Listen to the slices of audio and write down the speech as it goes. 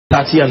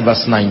30 and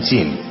verse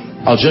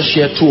 19. I'll just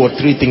share 2 or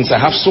 3 things. I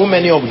have so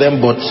many of them,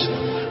 but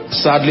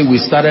sadly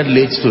we started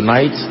late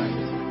tonight.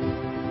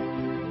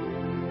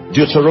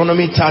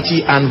 Deuteronomy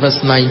 30 and verse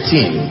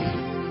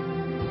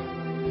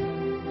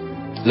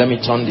 19. Let me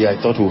turn there. I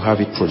thought we'll have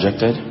it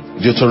projected.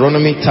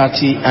 Deuteronomy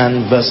 30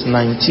 and verse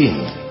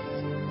 19.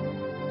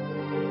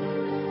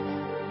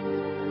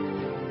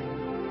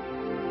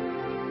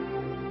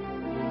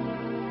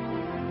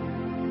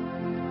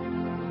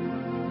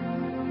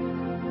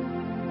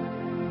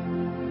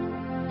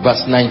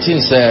 Verse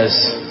 19 says,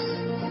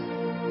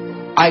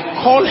 I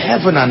call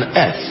heaven and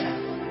earth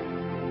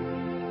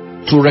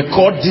to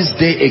record this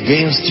day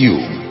against you,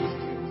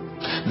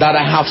 that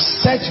I have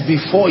set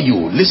before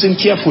you, listen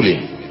carefully,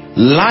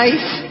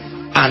 life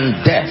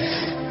and death.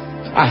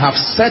 I have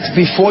set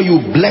before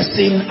you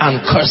blessing and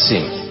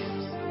cursing.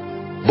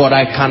 But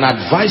I can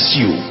advise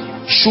you,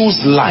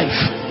 choose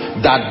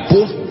life, that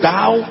both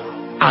thou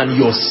and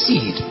your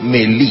seed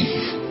may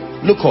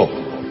live. Look up.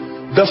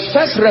 The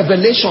first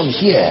revelation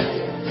here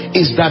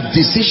is that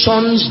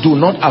decisions do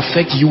not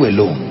affect you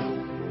alone.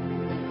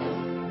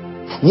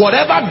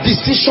 Whatever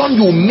decision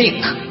you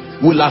make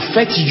will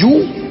affect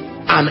you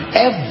and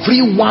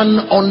everyone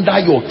under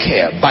your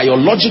care,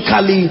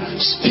 biologically,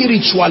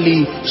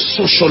 spiritually,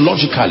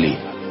 sociologically.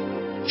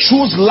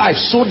 Choose life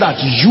so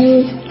that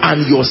you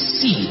and your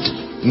seed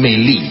may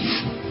live.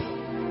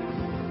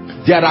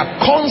 There are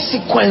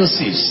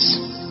consequences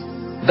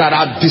that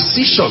our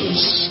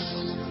decisions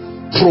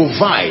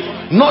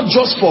provide, not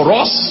just for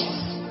us,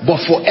 but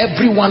for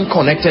everyone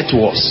connected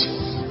to us.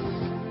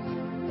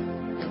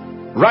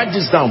 Write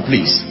this down,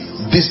 please.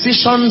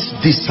 Decisions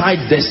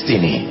decide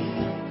destiny.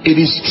 It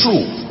is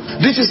true.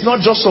 This is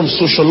not just some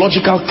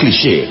sociological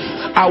cliche.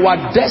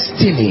 Our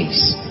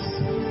destinies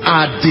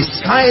are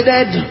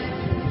decided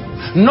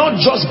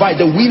not just by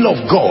the will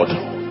of God,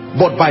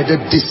 but by the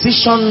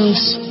decisions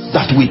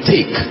that we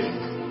take.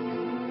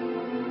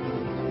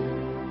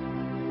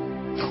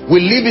 We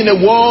live in a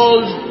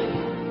world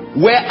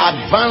where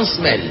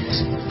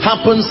advancement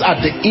happens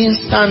at the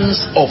instance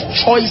of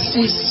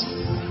choices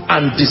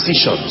and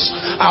decisions.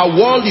 Our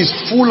world is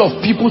full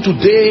of people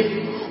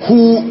today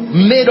who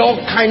made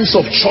all kinds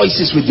of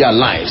choices with their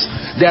lives.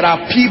 There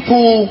are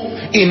people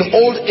in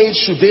old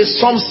age today,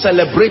 some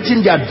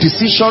celebrating their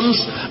decisions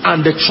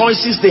and the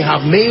choices they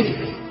have made.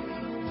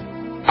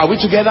 Are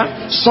we together?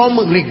 Some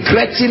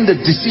regretting the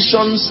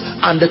decisions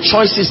and the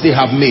choices they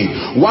have made.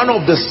 One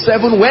of the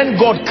 7, when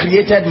God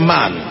created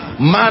man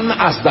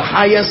as the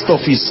highest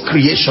of his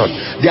creation,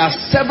 there are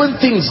 7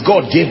 things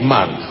God gave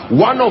man.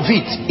 One of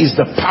it is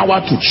the power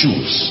to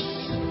choose.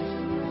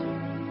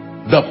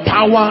 The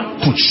power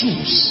to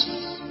choose.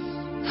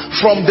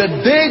 From the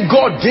day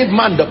God gave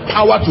man the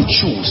power to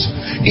choose,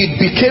 it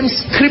became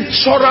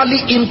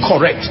scripturally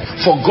incorrect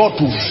for God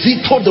to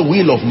veto the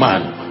will of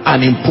man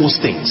and impose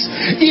things.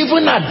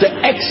 Even at the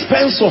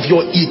expense of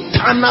your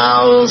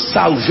eternal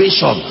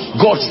salvation,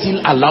 God still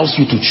allows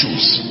you to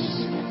choose.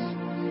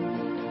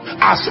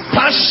 As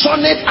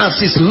passionate as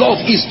his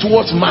love is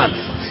towards man,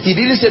 he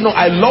didn't say, no,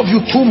 I love you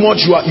too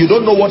much, you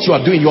don't know what you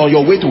are doing, you're on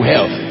your way to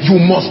hell, you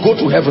must go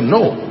to heaven.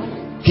 No,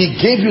 he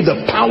gave you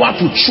the power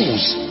to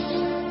choose,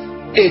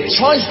 a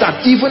choice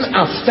that even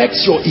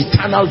affects your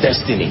eternal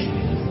destiny.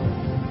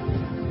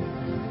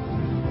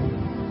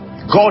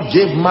 God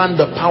gave man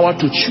the power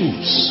to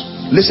choose.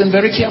 Listen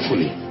very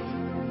carefully.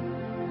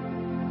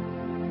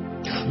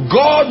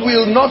 God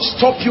will not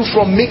stop you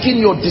from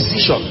making your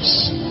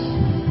decisions.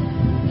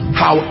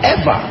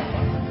 However,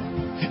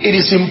 it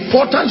is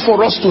important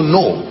for us to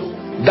know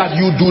that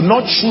you do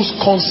not choose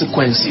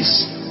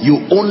consequences.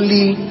 You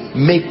only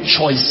make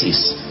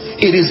choices.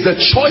 It is the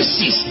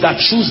choices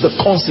that choose the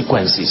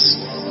consequences.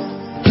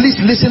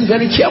 Please listen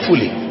very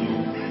carefully.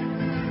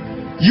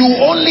 You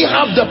only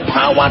have the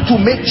power to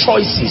make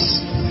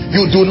choices.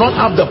 You do not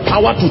have the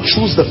power to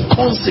choose the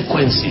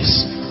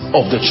consequences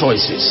of the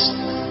choices.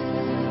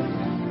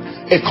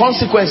 A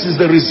consequence is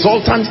the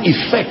resultant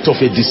effect of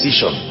a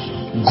decision,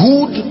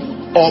 good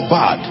or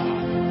bad.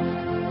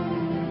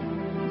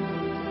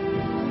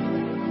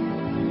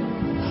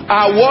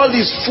 Our world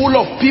is full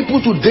of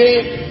people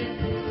today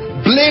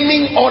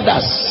blaming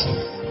others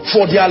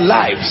for their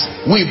lives.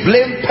 We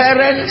blame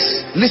parents.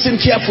 Listen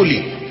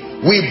carefully.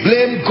 We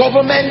blame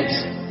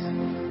government.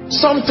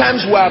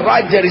 Sometimes we are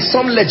right, there is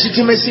some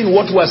legitimacy in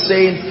what we are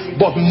saying,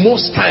 but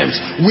most times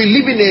we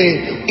live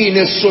in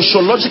a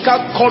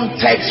sociological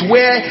context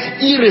where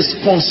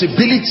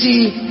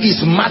irresponsibility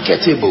is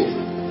marketable.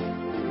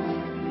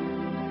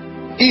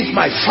 If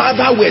my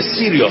father were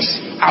serious,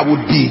 I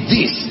would be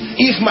this.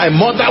 If my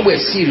mother were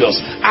serious,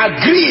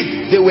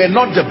 agreed, they were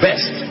not the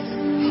best.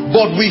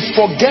 But we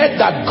forget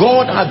that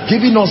God has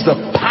given us the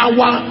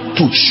power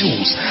to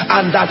choose,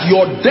 and that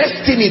your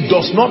destiny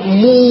does not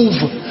move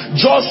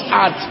just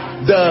at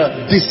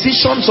the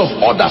decisions of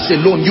others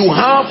alone. You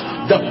have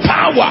the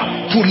power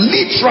to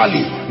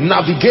literally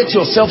navigate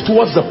yourself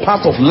towards the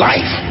path of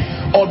life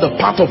or the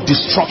path of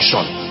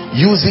destruction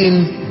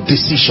using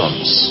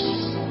decisions.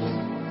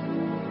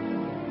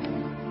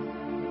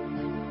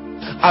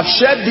 I've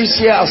shared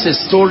this here as a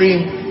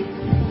story.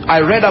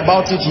 I read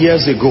about it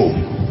years ago.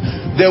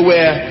 There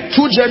were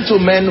two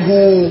gentlemen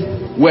who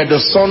were the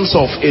sons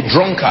of a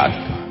drunkard,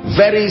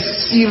 very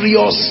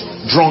serious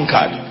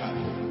drunkard.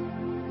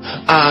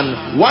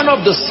 And one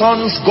of the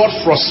sons got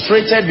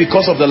frustrated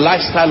because of the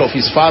lifestyle of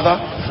his father,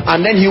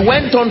 and then he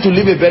went on to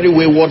live a very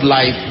wayward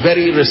life,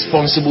 very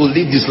irresponsible,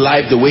 lived his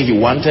life the way he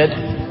wanted.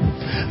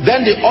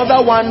 Then the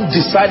other one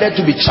decided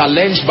to be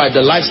challenged by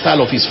the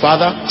lifestyle of his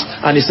father,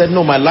 and he said,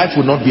 no, my life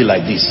will not be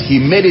like this.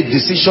 He made a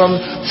decision.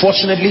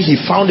 Fortunately,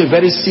 he found a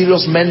very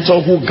serious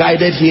mentor who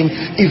guided him.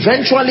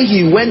 Eventually,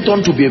 he went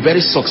on to be a very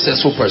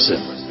successful person.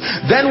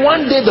 Then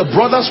one day, the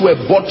brothers were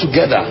brought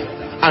together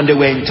and they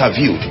were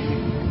interviewed.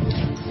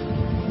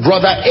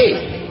 Brother A,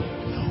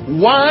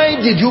 why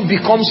did you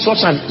become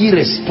such an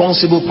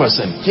irresponsible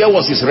person? Here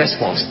was his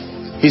response.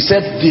 He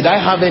said, did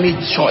I have any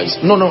choice?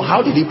 No,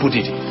 how did he put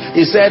it?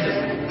 He said,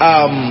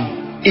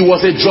 it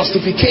was a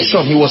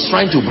justification he was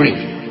trying to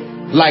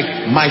bring.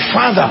 Like, my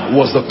father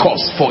was the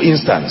cause, for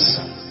instance.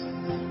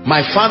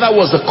 My father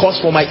was the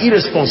cause for my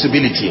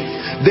irresponsibility.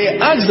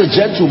 They asked the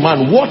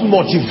gentleman, what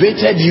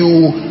motivated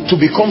you to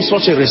become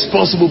such a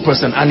responsible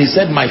person? And he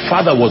said, my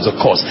father was the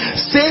cause.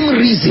 Same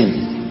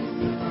reason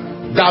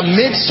that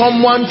made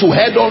someone to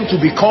head on to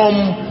become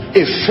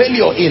a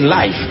failure in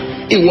life.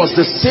 It was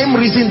the same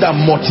reason that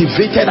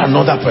motivated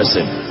another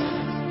person.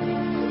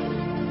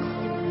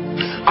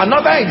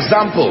 Another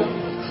example,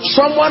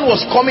 someone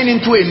was coming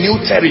into a new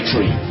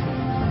territory,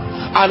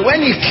 and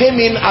when he came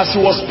in, as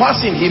he was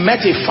passing, he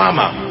met a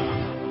farmer,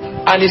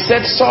 and he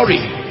said, sorry,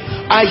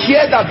 I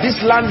hear that this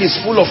land is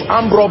full of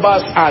armed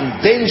robbers and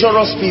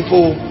dangerous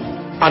people.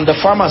 And the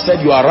farmer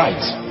said, you are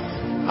right.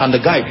 And the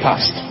guy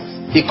passed.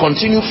 He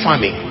continued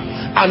farming.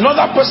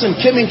 Another person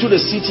came into the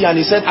city and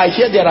he said, I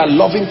hear there are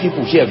loving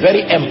people here,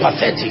 very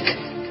empathetic.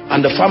 And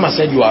the farmer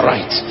said, you are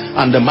right.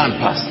 And the man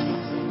passed.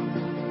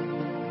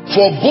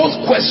 For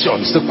both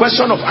questions, the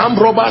question of armed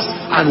robbers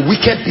and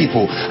wicked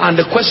people, and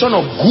the question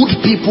of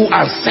good people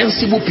and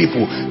sensible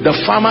people, the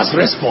farmer's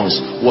response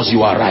was,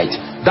 you are right.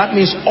 That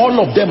means all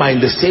of them are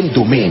in the same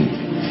domain.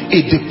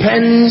 It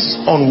depends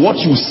on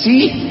what you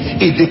see.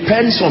 It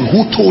depends on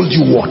who told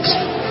you what.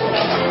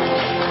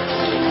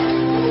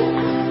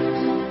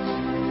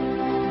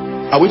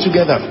 Are we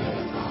together?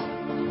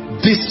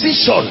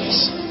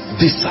 Decisions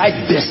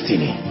decide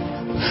destiny.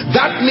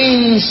 That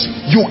means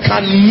you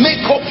can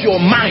make up your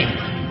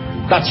mind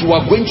that you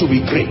are going to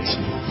be great.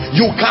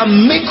 You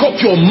can make up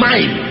your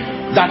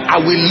mind that I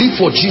will live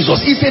for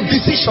Jesus. It's a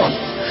decision.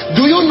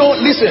 Do you know,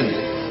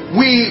 listen,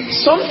 we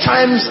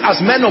sometimes as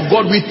men of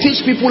God, we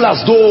teach people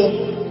as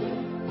though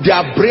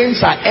their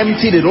brains are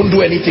empty, they don't do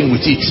anything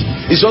with it.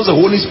 It's just the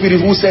Holy Spirit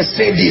who says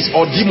say this,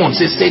 or demon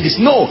says say this.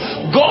 No,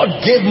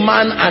 God gave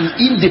man an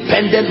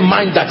independent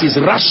mind that is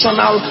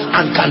rational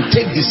and can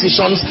take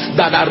decisions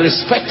that are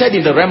respected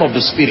in the realm of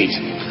the Spirit.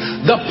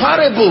 The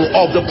parable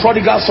of the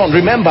prodigal son,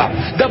 remember,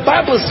 the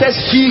Bible says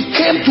he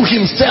came to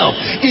himself.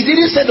 It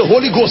didn't say the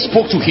Holy Ghost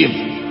spoke to him.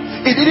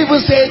 It didn't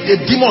even say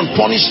the demon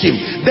punished him.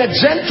 The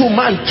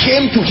gentleman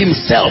came to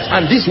himself,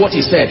 and this is what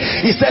he said.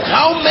 He said,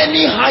 how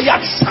many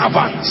hired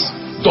servants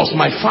does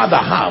my father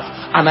have?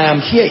 And I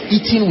am here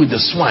eating with the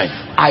swine.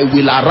 I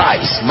will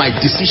arise, my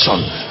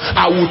decision.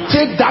 I will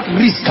take that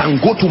risk and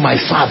go to my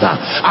father,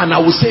 and I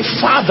will say,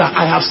 Father,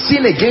 I have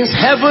sinned against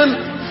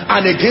heaven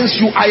and against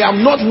you. I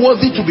am not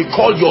worthy to be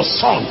called your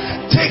son.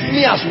 Take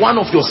me as one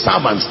of your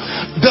servants.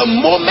 The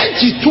moment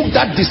he took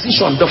that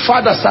decision, the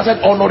father started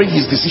honoring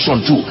his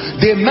decision too.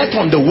 They met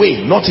on the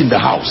way, not in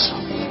the house.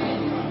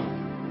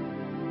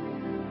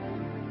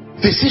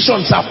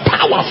 Decisions are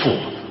powerful.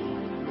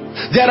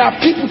 There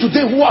are people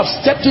today who have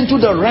stepped into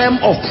the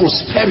realm of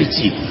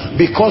prosperity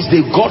because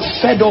they got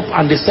fed up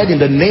and they said, in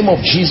the name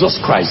of Jesus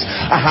Christ,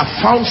 I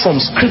have found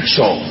from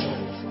scripture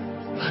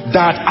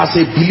that as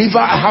a believer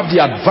I have the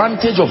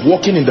advantage of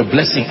walking in the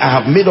blessing. I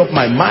have made up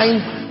my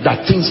mind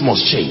that things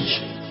must change.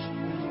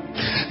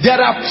 There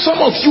are some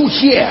of you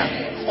here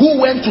who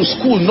went to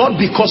school not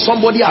because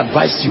somebody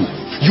advised you.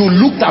 You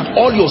looked at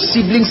all your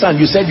siblings and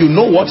you said, you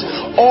know what,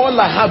 all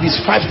I have is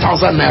 5,000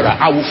 naira.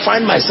 I will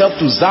find myself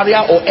to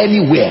Zaria or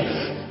anywhere.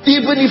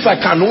 Even if I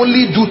can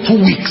only do 2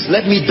 weeks,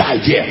 let me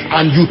die there.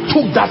 And you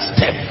took that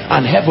step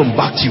and heaven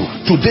backed you.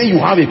 Today you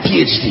have a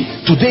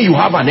PhD. Today you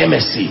have an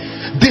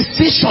MSc.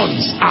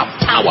 Decisions are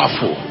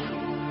powerful.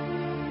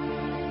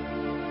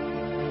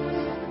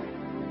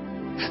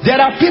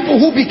 There are people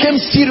who became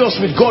serious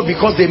with God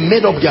because they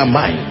made up their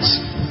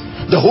minds.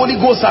 The Holy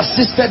Ghost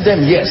assisted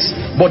them, yes,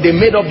 but they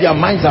made up their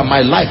minds that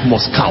my life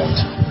must count.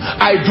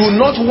 I do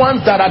not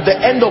want that at the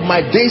end of my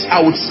days I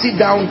would sit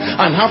down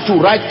and have to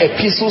write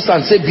epistles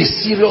and say, be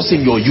serious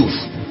in your youth.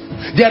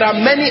 There are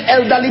many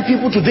elderly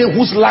people today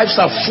whose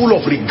lives are full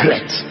of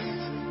regret.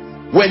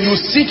 When you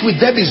sit with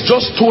them, it's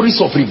just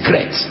stories of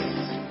regret.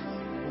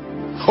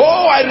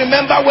 Oh, I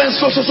remember when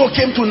so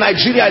came to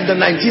Nigeria in the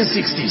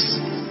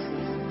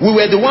 1960s. We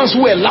were the ones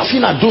who were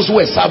laughing at those who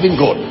were serving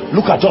God.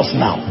 Look at us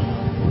now.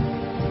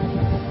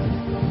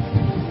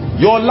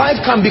 Your life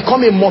can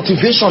become a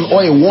motivation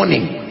or a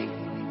warning.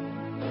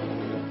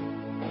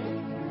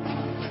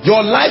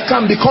 Your life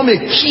can become a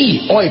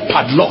key or a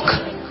padlock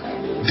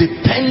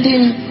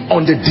depending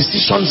on the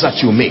decisions that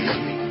you make.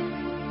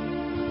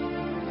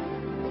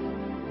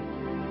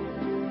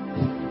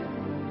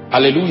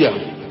 Hallelujah.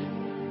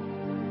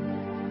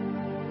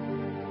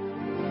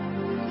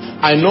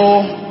 I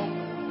know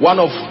one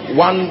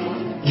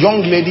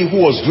young lady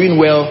who was doing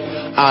well,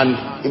 and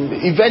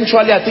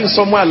eventually, I think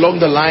somewhere along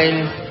the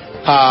line,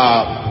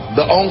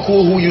 the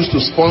uncle who used to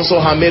sponsor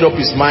her made up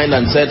his mind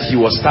and said he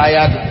was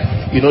tired.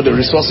 You know, the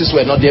resources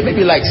were not there,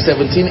 maybe like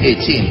 17,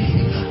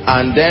 18.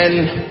 And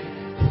then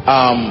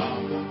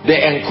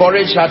they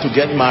encouraged her to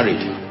get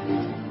married.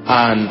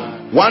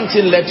 And one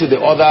thing led to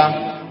the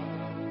other,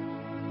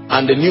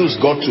 and the news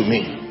got to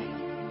me.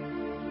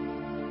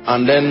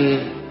 And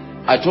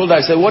then I told her,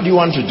 I said, what do you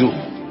want to do?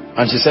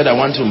 And she said, I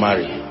want to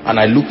marry. And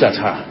I looked at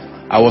her.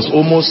 I was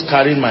almost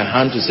carrying my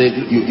hand to say,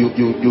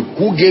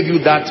 who gave you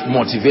that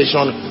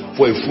motivation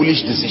for a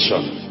foolish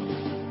decision?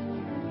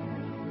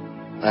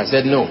 I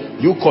said, no,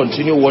 you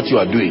continue what you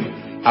are doing.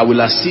 I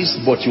will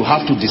assist, but you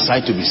have to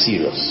decide to be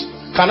serious.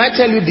 Can I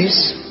tell you this?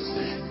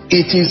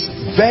 It is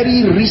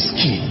very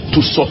risky to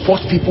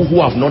support people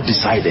who have not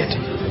decided.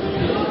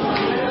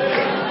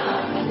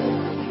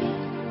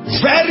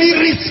 Very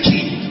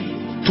risky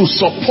to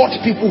support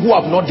people who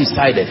have not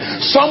decided.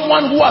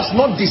 Someone who has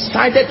not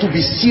decided to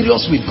be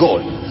serious with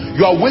God.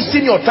 You are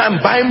wasting your time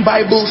buying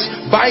Bibles,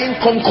 buying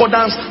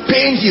concordance,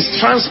 paying his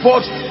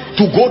transport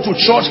to go to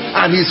church,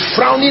 and he's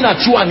frowning at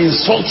you and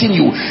insulting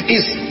you.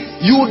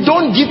 You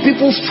don't give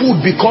people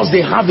food because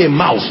they have a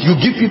mouth. You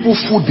give people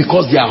food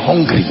because they are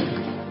hungry.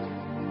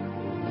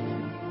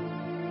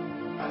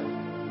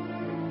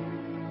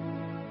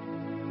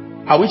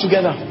 Are we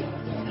together?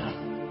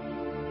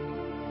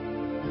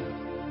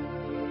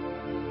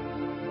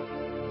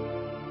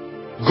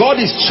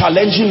 God is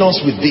challenging us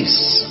with this,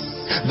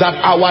 that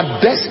our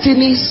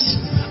destinies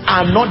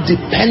are not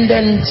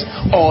dependent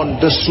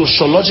on the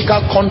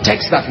sociological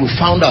context that we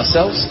found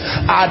ourselves.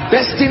 Our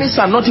destinies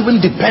are not even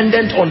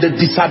dependent on the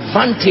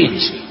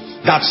disadvantage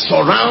that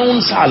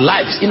surrounds our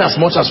lives, in as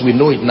much as we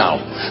know it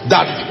now.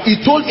 That he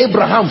told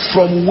Abraham,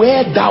 from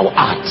where thou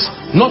art,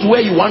 not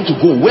where you want to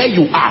go, where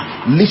you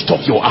are, lift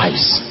up your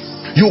eyes.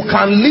 You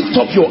can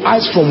lift up your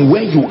eyes from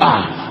where you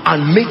are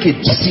and make a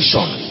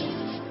decision.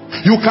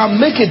 You can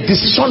make a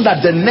decision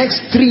that the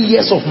next 3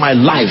 years of my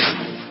life,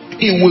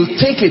 it will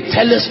take a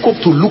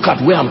telescope to look at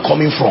where I'm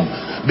coming from,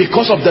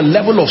 because of the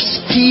level of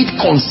speed,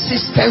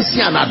 consistency,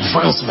 and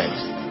advancement.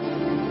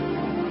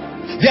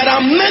 There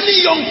are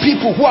many young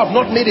people who have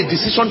not made a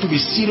decision to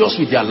be serious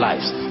with their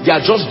lives. They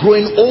are just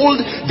growing old.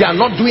 They are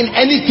not doing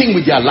anything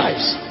with their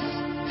lives.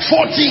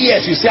 40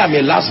 years, you say, I'm a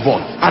last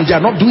born, and they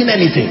are not doing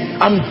anything.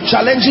 I'm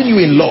challenging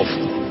you in love.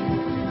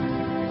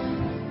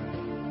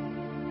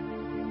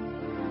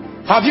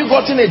 Have you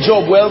gotten a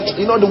job? Well,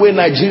 you know the way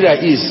Nigeria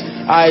is.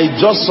 I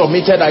just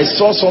submitted, I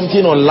saw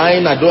something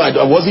online, I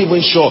wasn't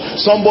even sure.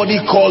 Somebody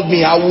called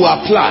me, I will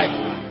apply.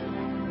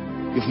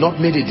 You've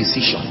not made a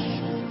decision.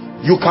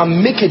 You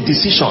can make a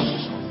decision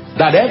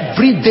that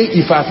every day,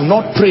 if I have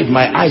not prayed,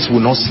 my eyes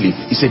will not sleep.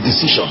 It's a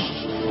decision.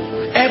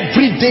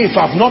 Every day, if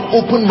I have not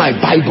opened my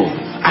Bible,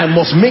 I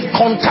must make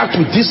contact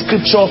with this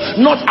scripture,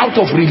 not out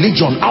of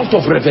religion, out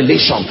of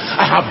revelation.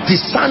 I have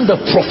discerned the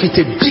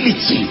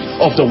profitability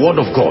of the word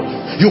of God.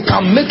 You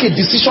can make a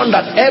decision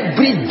that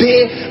every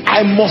day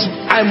I must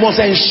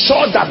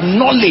ensure that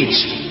knowledge,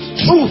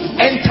 truth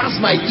enters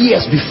my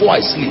ears before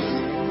I sleep.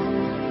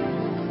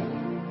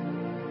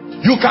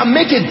 You can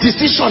make a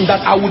decision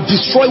that I will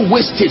destroy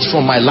wastage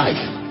from my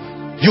life.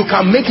 You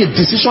can make a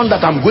decision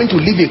that I'm going to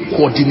live a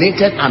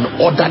coordinated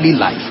and orderly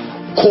life.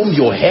 Comb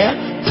your hair,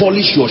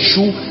 polish your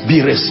shoe,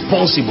 be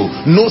responsible.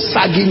 No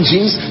sagging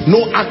jeans,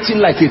 no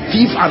acting like a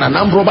thief and an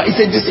armed robber. It's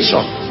a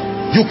decision.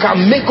 You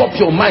can make up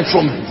your mind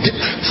from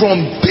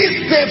this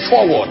day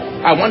forward,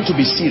 I want to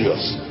be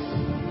serious.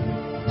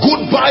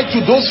 Goodbye to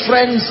those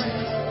friends.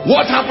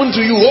 What happened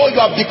to you? Oh, you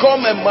have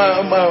become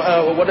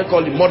what they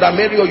call it, Mother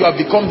Mary, or you have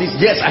become this.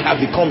 Yes, I have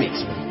become it.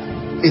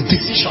 A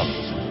decision.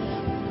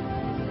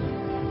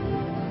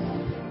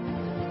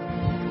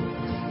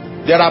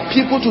 There are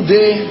people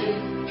today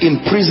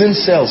in prison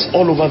cells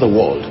all over the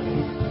world.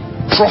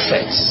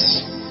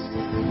 Prophets,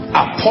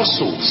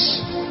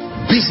 apostles,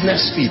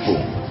 business people.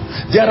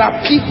 There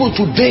are people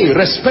today,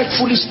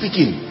 respectfully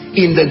speaking,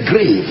 in the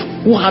grave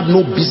who had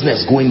no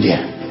business going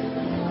there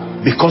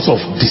because of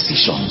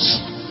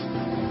decisions.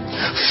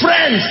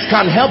 Friends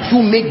can help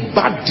you make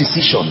bad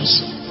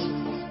decisions.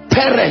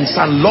 Parents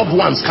and loved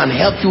ones can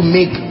help you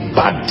make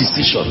bad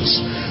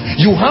decisions.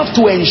 You have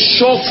to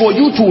ensure, for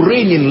you to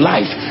reign in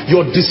life,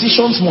 your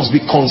decisions must be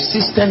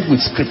consistent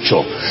with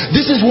scripture.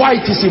 This is why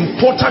it is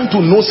important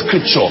to know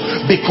scripture,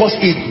 because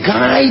it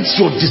guides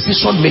your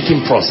decision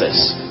making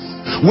process.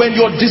 When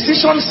your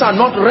decisions are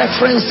not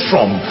referenced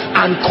from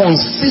and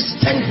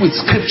consistent with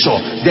scripture,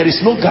 there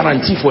is no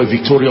guarantee for a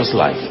victorious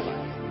life.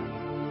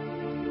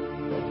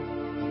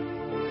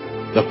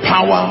 The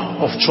power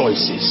of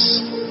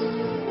choices.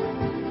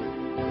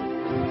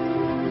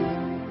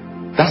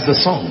 That's the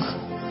song.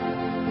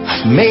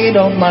 I've made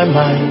up my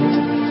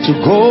mind. to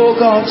go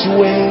God's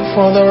way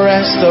for the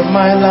rest of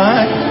my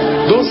life.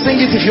 Don't sing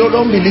it if you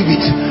don't believe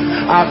it.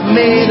 I've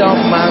made up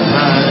my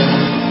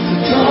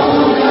mind to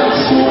go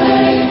God's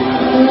way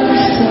for the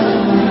rest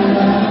of my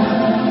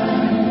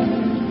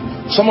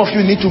life. Some of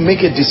you need to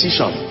make a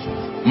decision.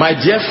 My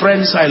dear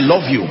friends, I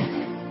love you,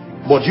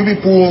 but you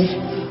people,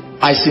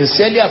 I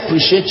sincerely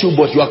appreciate you,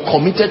 but you are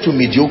committed to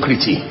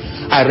mediocrity.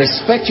 I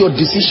respect your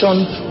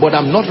decision, but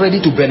I'm not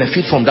ready to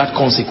benefit from that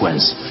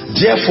consequence.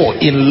 Therefore,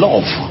 in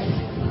love,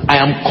 I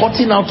am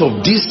cutting out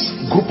of this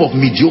group of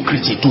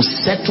mediocrity to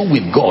settle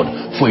with God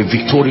for a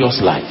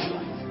victorious life.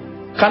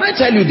 Can I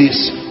tell you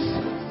this?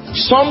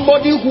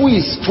 Somebody who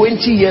is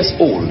 20 years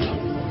old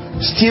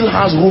still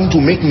has room to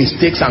make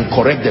mistakes and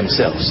correct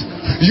themselves.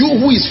 You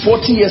who is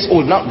 40 years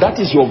old, now that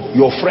is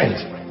your friend.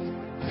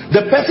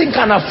 The person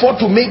can afford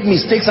to make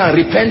mistakes and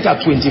repent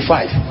at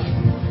 25.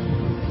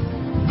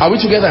 Are we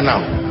together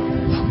now?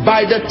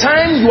 By the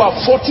time you are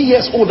 40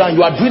 years old and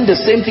you are doing the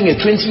same thing a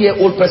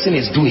 20-year-old person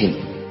is doing,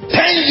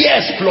 10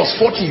 years plus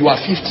 40, you are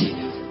 50.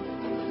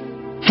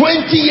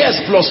 20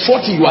 years plus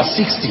 40, you are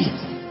 60.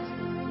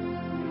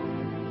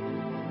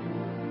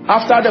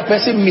 After the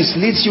person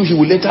misleads you, he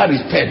will later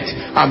repent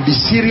and be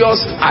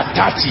serious at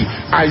 30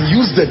 and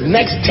use the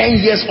next 10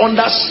 years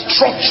under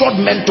structured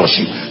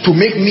mentorship to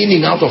make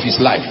meaning out of his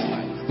life.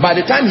 By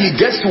the time he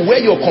gets to where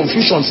your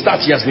confusion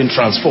starts, he has been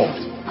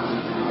transformed.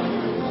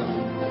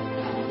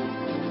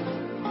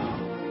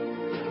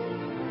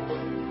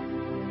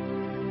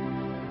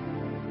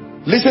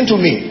 Listen to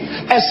me,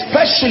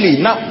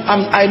 especially now.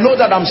 I know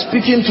that I'm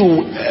speaking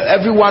to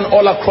everyone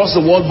all across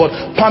the world, but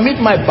permit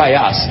my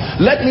bias.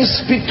 Let me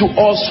speak to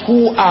us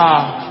who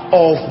are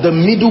of the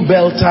Middle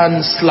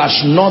Belton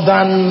 /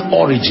 Northern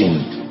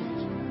origin.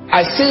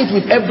 I say it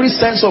with every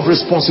sense of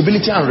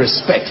responsibility and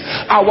respect.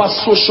 Our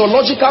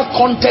sociological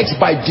context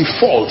by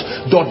default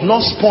does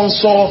not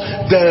sponsor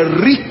the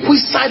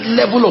requisite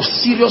level of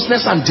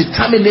seriousness and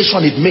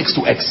determination it makes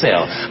to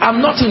excel.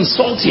 I'm not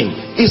insulting.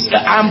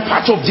 I'm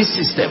part of this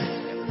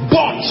system.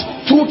 But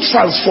through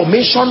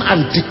transformation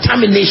and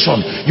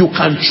determination, you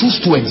can choose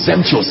to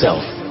exempt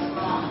yourself.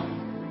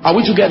 Are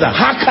we together?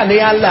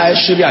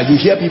 You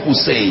hear people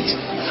say it.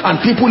 And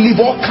people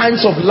live all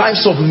kinds of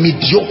lives of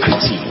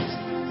mediocrity.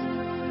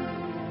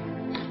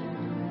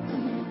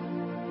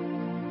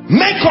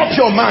 Make up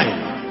your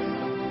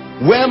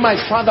mind. Where my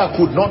father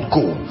could not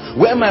go,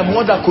 where my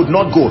mother could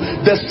not go,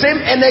 the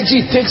same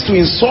energy it takes to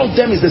insult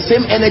them is the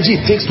same energy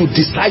it takes to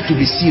decide to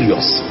be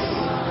serious.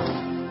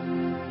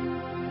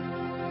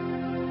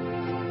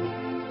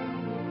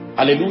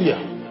 Hallelujah.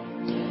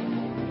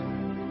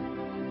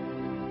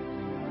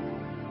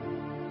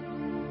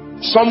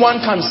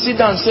 Someone can sit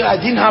down and say, I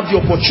didn't have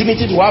the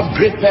opportunity to have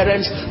great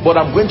parents, but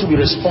I'm going to be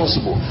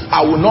responsible.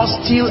 I will not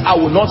steal, I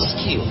will not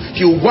steal.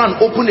 He will go and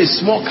open a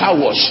small car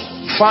wash.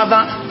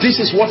 Father,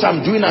 this is what I'm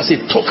doing as a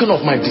token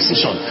of my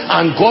decision,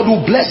 and God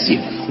will bless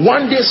him.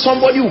 One day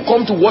somebody will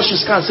come to wash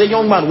his car and say,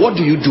 young man, what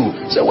do you do?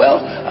 Say,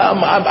 well,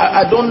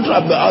 I don't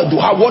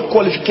what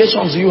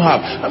qualifications do you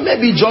have?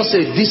 Maybe just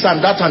say this and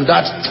that and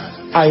that.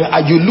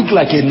 You look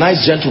like a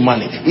nice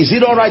gentleman. Is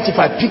it all right if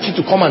I pick you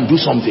to come and do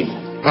something?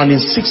 And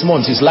in 6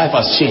 months his life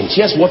has changed.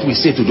 Here's what we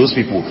say to those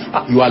people: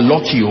 you are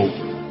lucky.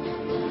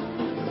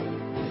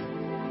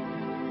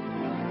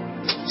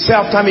 Say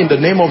after me, in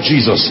the name of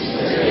Jesus.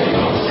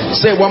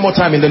 Say one more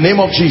time, in the name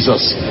of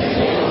Jesus.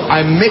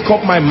 I make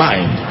up my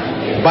mind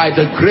by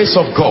the grace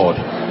of God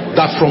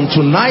that from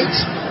tonight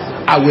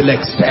I will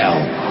excel,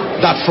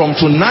 that from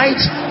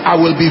tonight I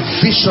will be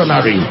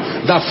visionary,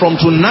 that from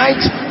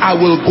tonight I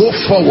will go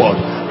forward,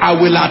 I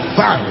will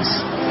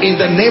advance. In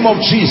the name of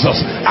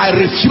Jesus, I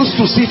refuse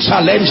to see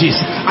challenges.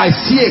 I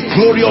see a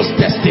glorious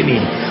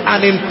destiny,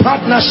 and in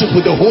partnership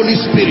with the Holy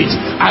Spirit,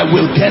 I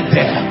will get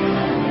there.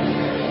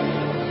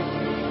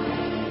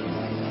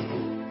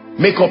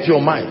 Make up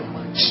your mind.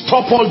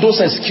 Stop all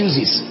those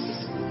excuses.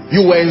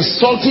 You were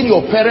insulting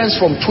your parents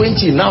from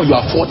 20, now you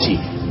are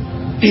 40.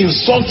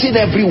 Insulting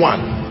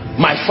everyone.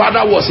 My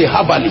father was a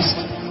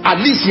herbalist. At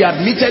least he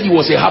admitted he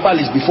was a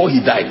herbalist before he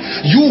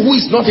died. You who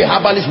is not a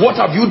herbalist, what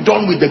have you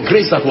done with the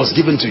grace that was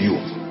given to you?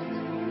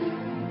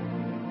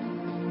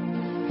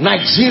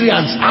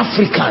 Nigerians,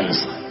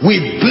 Africans, we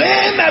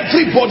blame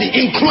everybody,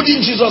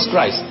 including Jesus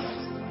Christ.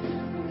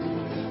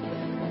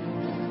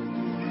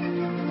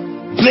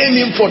 Blame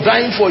him for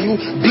dying for you.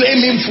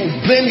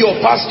 Blame your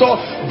pastor.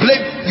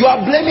 You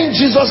are blaming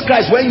Jesus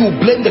Christ when you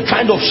blame the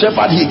kind of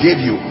shepherd he gave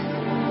you.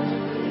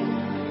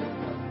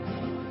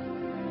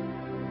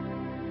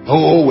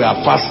 Oh, we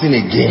are fasting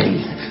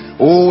again.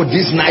 Oh,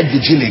 this night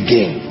vigil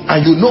again.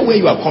 And you know where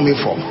you are coming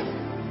from.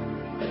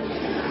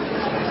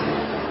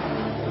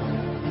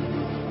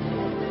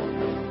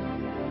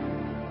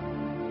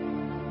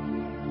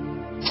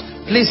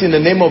 Please, in the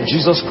name of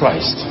Jesus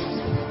Christ,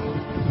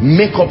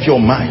 make up your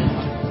mind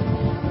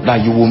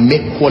that you will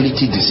make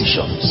quality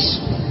decisions.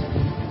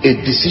 A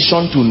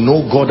decision to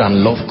know God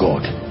and love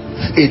God.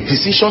 A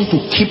decision to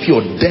keep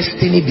your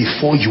destiny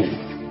before you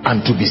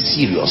and to be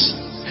serious.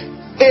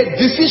 A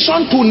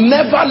decision to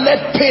never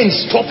let pain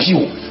stop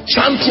you.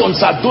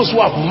 Champions are those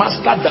who have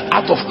mastered the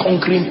art of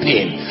conquering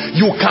pain.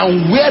 You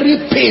can weary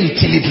pain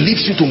till it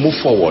leaves you to move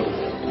forward.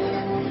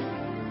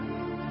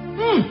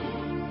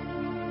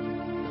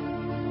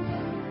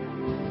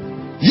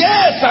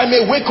 Yes, I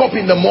may wake up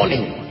in the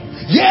morning.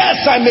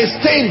 Yes, I may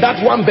stay in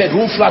that one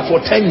bedroom flat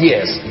for 10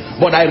 years.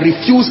 But I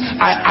refuse.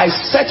 I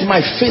set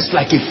my face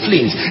like a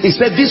flint. He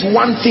said, this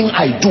one thing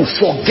I do,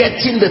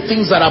 forgetting the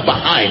things that are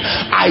behind,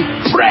 I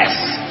press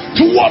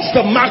towards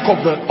the mark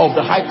of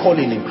the high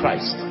calling in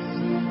Christ.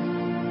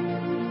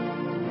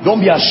 Don't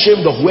be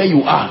ashamed of where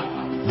you are.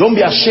 Don't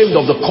be ashamed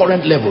of the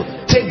current level.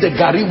 Take the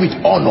Gary with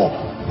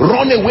honor.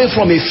 Run away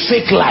from a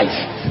fake life.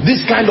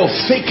 This kind of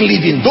fake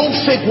living. Don't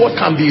fake what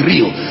can be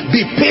real.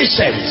 Be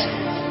patient.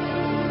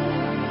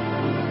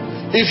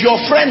 If your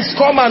friends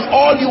come and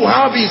all you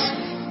have is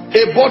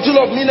a bottle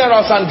of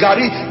minerals and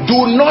Gary,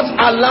 do not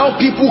allow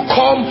people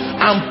come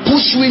and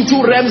push you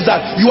into realms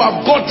that you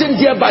have gotten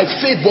there by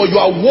faith, but you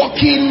are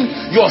walking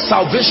your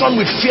salvation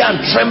with fear and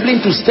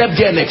trembling to step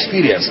there and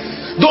experience.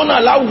 Don't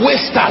allow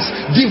wasters.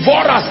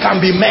 Devourers can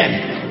be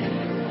men.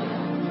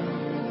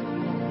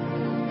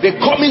 They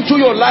come into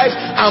your life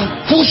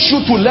and push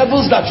you to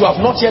levels that you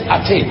have not yet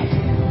attained.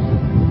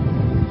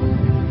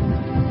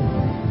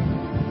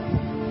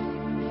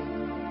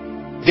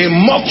 They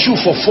mock you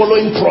for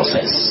following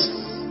process.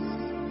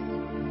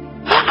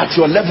 At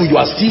your level, you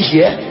are still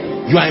here.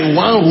 You are in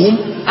one room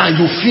and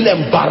you feel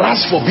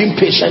embarrassed for being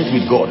patient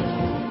with God.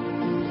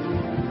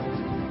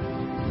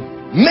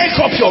 Make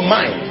up your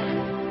mind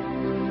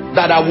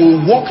that I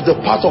will walk the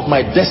path of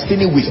my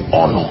destiny with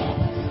honor.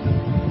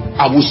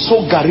 I will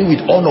soak Gary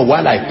with honor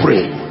while I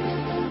pray.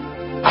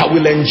 I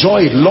will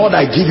enjoy it. Lord,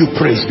 I give you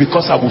praise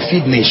because I will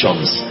feed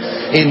nations.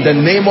 In the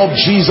name of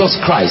Jesus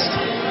Christ.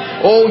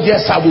 Oh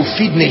yes, I will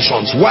feed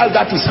nations. While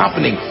that is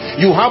happening,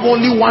 you have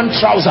only one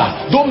trouser.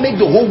 Don't make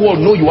the whole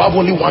world know you have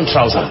only one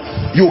trouser.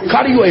 You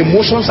carry your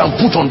emotions and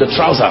put on the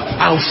trouser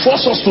and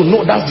force us to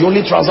know that's the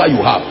only trouser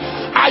you have.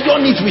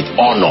 Iron it with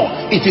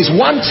honor. It is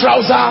one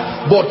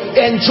trouser, but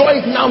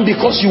enjoy it now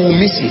because you will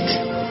miss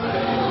it.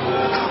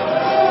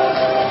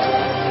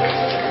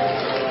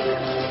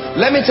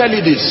 Let me tell you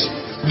this.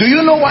 Do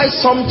you know why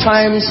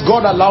sometimes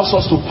God allows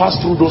us to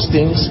pass through those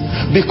things?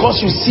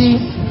 Because you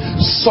see,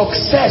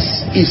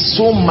 success is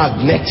so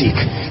magnetic.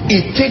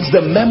 It takes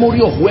the memory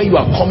of where you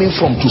are coming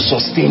from to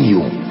sustain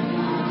you.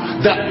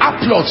 The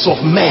applause of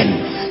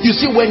men. You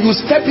see, when you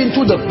step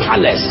into the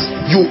palace,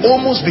 you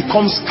almost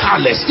become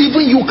scarless.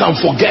 Even you can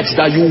forget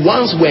that you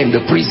once were in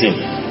the prison.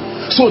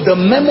 So the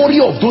memory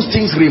of those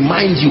things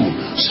remind you,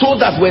 so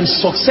that when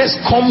success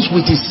comes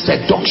with its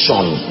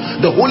seduction,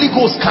 the Holy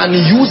Ghost can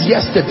use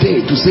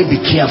yesterday to say,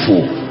 be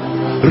careful.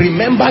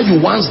 Remember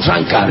you once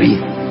drank Gary.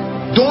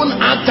 Don't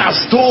act as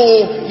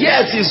though,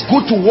 yes, it's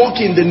good to walk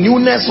in the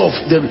newness of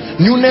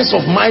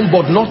mind,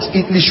 but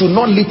it should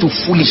not lead to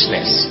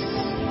foolishness.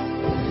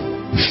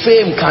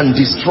 Fame can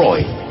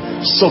destroy.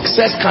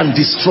 Success can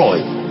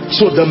destroy.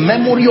 So the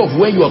memory of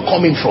where you are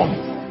coming from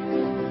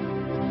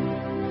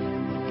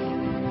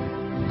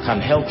can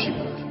help you.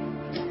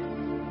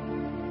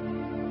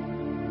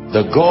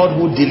 The God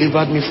who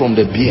delivered me from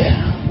the bear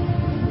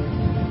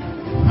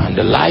and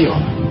the lion,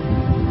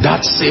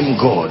 that same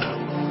God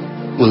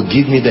will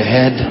give me the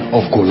head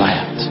of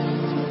Goliath.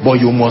 But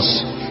you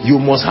must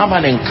have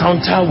an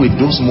encounter with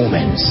those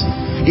moments.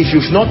 If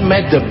you've not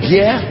met the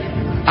bear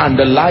and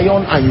the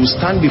lion and you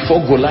stand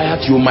before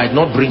Goliath, you might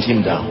not bring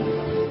him down.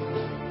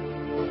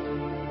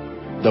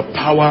 The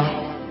power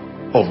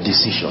of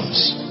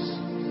decisions.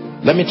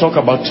 Let me talk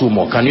about two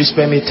more. Can you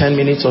spare me 10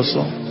 minutes or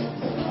so?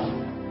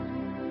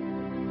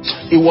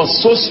 It was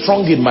so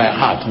strong in my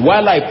heart.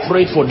 While I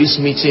prayed for this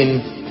meeting,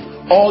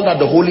 all that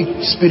the Holy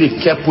Spirit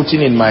kept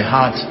putting in my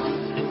heart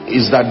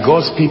is that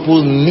God's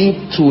people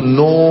need to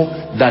know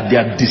that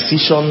their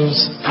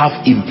decisions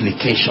have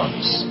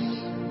implications.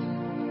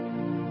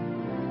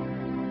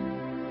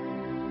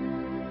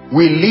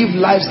 We live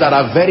lives that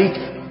are very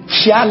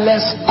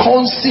careless,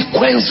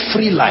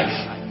 consequence-free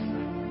life.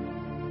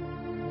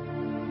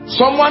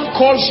 Someone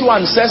calls you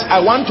and says, I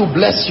want to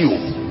bless you.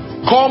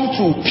 Come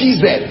to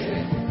PZ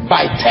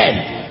by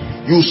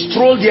 10. You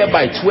stroll there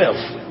by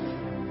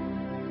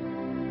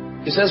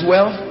 12. He says,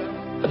 well,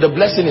 the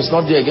blessing is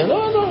not there again.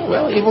 No,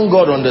 well, even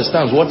God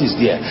understands what is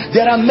there.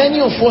 There are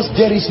many of us,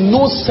 there is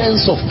no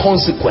sense of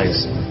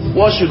consequence.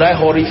 What should I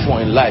hurry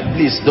for in life?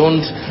 Please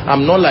don't.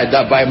 I'm not like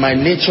that. By my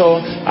nature,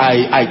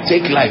 I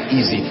take life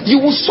easy. You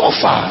will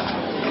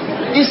suffer.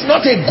 It's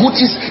not a good,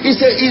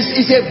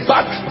 it's a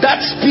bad, that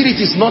spirit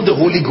is not the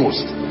Holy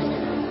Ghost.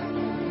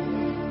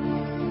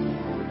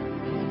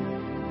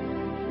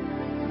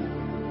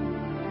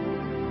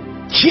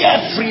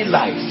 Carefree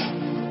life.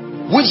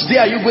 Which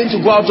day are you going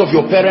to go out of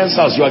your parents'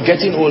 house? You are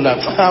getting older.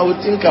 I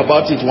will think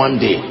about it one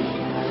day.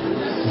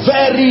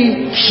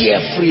 Very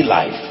carefree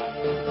life.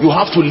 You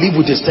have to live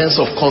with a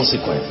sense of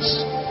consequence.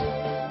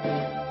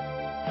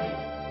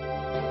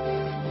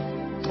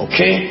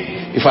 Okay?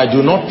 If I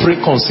do not pray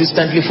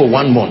consistently for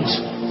 1 month,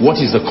 what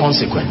is the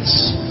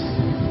consequence?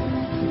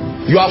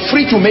 You are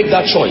free to make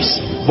that choice,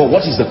 but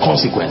what is the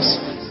consequence?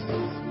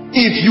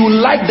 If you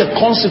like the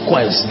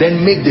consequence,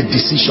 then make the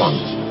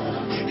decision.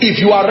 If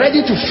you are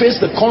ready to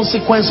face the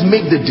consequence,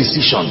 make the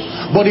decision.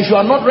 But if you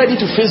are not ready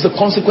to face the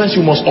consequence,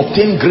 you must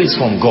obtain grace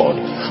from God.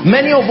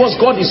 Many of us,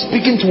 God is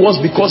speaking to us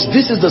because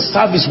this is the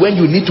service when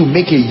you need to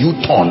make a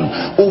U-turn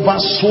over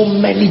so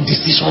many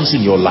decisions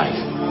in your life.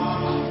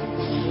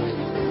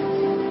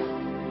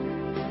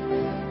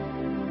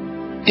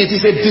 It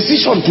is a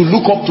decision to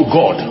look up to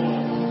God,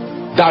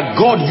 that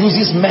God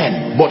uses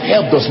men, but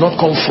help does not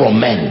come from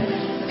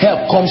men.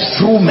 Help comes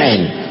through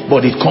men,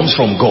 but it comes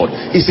from God.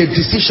 It's a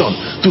decision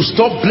to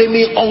stop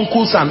blaming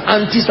uncles and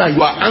aunties, and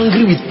you are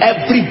angry with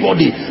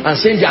everybody and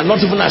saying they are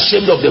not even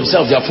ashamed of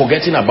themselves, they are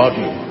forgetting about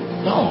you.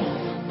 No.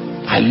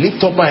 I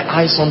lift up my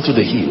eyes unto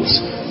the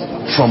hills.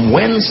 From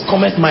whence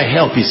cometh my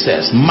help, he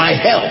says. My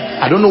help,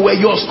 I don't know where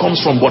yours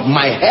comes from, but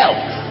my help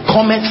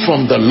cometh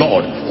from the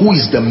Lord, who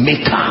is the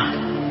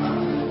maker.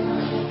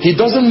 He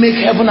doesn't make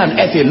heaven and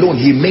earth alone,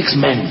 he makes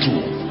men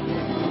too.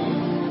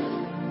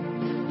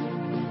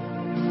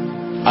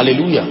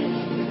 Hallelujah.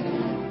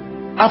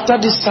 After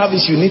this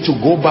service, you need to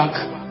go back.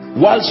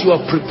 Whilst you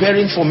are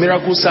preparing for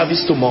miracle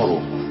service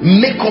tomorrow,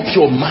 make up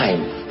your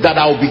mind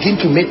that I will begin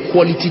to make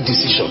quality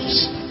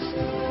decisions.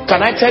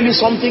 Can I tell you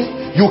something?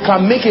 You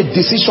can make a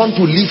decision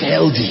to live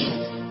healthy.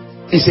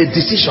 It's a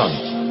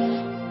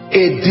decision.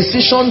 A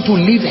decision to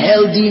live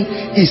healthy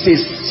is a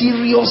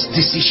serious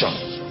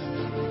decision.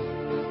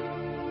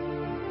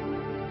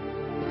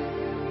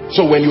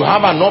 So when you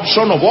have an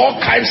option of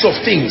all kinds of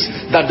things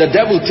that the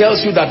devil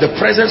tells you that the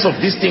presence of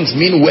these things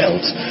mean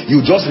wealth, you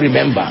just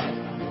remember,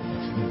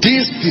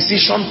 this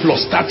decision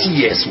plus 30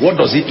 years, what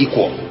does it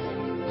equal?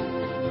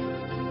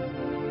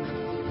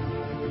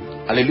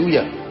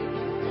 Hallelujah.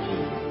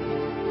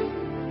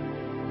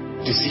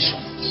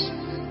 Decisions.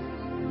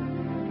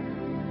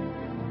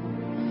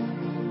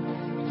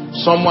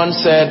 Someone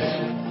said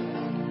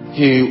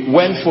he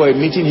went for a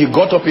meeting, he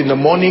got up in the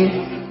morning,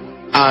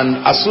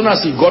 and as soon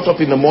as he got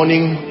up in the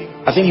morning,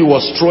 I think he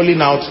was strolling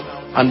out,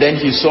 and then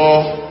he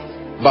saw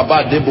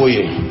Baba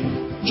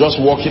Deboye just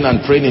walking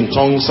and praying in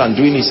tongues and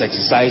doing his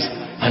exercise,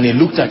 and he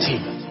looked at him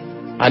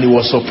and he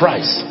was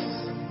surprised.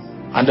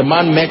 And the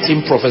man met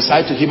him,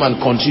 prophesied to him, and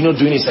continued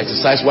doing his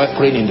exercise while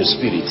praying in the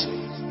spirit.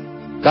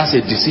 That's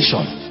a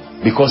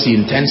decision, because he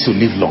intends to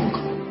live long.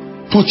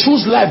 To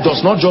choose life does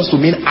not just to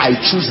mean I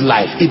choose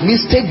life. It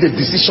means take the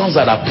decisions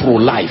that are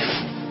pro-life.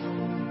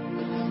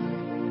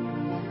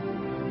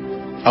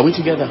 Are we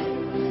together?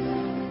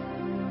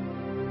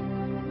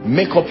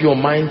 Make up your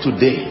mind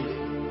today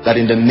that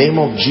in the name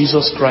of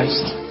Jesus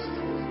Christ,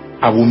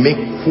 I will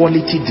make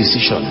quality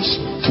decisions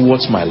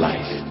towards my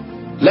life.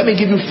 Let me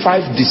give you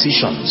 5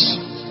 decisions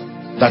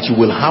that you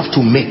will have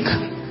to make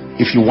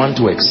if you want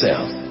to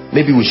excel.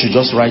 Maybe we should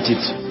just write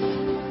it.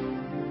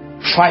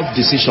 5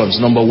 decisions.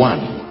 Number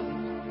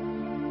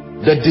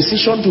 1, the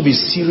decision to be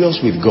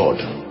serious with God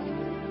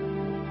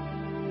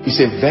is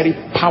a very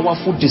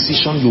powerful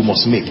decision you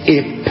must make.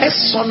 A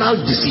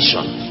personal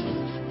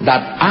decision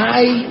that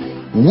I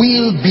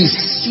will be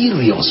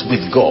serious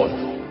with God.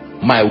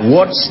 My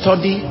word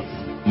study,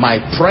 my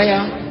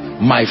prayer,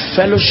 my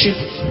fellowship,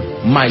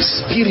 my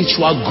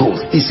spiritual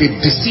growth is a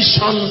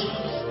decision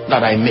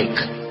that I make.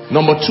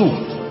 Number 2,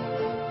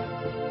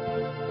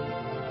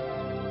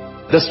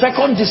 the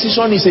second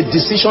decision is a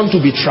decision to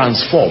be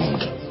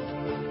transformed.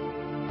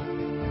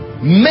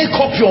 Make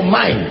up your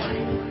mind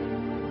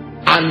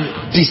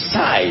and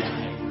decide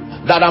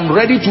that I'm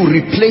ready to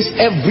replace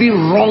every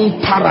wrong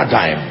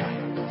paradigm,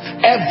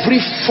 every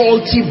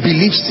faulty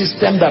belief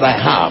system that I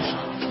have,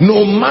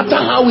 no matter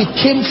how it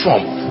came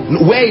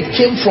from, where it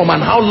came from,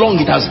 and how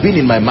long it has been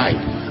in my mind.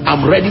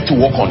 I'm ready to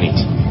work on it.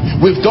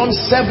 We've done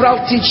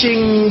several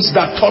teachings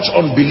that touch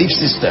on belief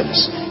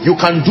systems. You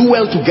can do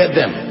well to get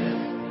them.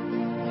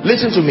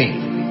 Listen to me.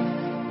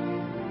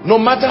 No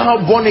matter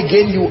how born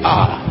again you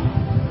are,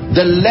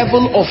 the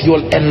level of your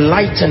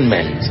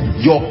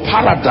enlightenment, your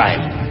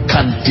paradigm,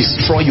 can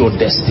destroy your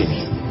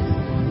destiny.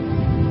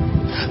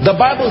 The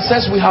Bible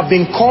says we have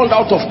been called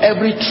out of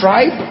every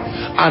tribe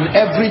and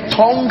every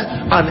tongue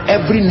and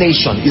every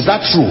nation. Is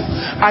that true?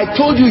 I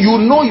told you, you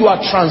know you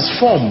are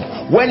transformed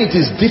when it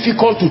is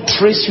difficult to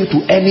trace you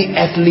to any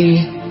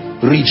earthly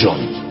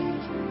region.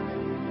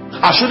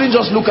 I shouldn't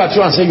just look at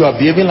you and say you are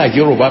behaving like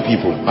Yoruba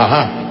people.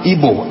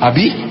 Igbo,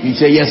 Abi? You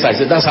say yes. I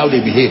said that's how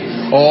they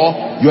behave.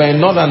 Or you are a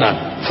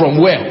northerner. From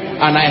where?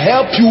 And I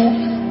help you,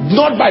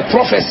 not by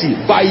prophecy,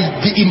 by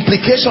the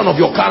implication of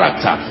your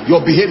character,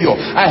 your behavior.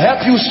 I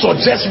help you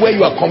suggest where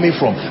you are coming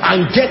from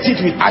and get it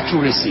with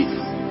accuracy.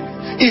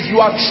 If you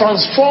are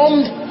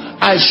transformed,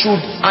 I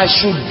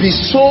should be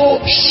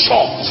so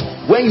shocked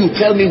when you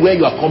tell me where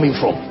you are coming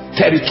from,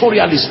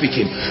 territorially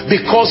speaking,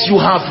 because you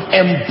have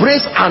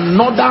embraced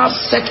another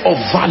set of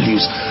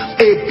values,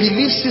 a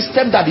belief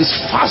system that is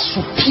far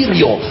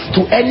superior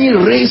to any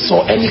race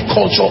or any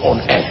culture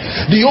on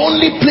earth. The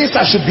only place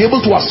I should be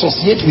able to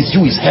associate with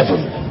you is heaven.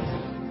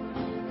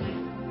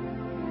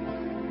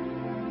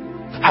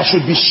 I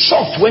should be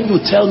shocked when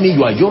you tell me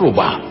you are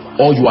Yoruba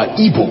or you are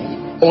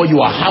Igbo or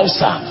you are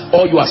Hausa,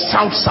 or you are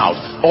South,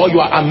 or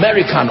you are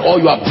American, or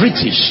you are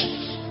British.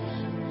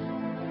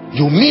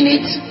 You mean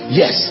it?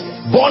 Yes.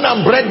 Born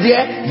and bred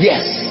there?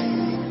 Yes.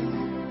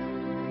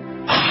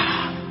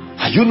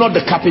 Are you not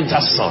the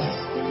carpenter's son?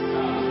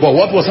 But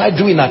what was I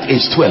doing at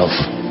age 12?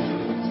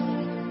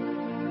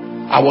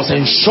 I was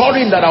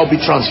ensuring that I'll be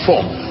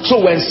transformed.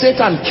 So when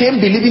Satan came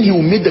believing he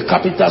would meet the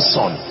carpenter's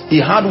son, he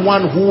had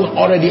one who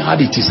already had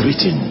it is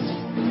written.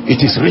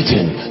 It is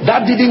written.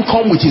 That didn't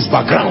come with his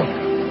background.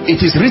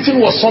 It is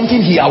written was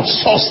something he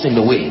outsourced in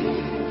the way.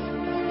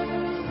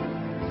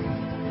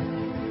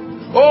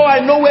 Oh, I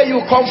know where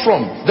you come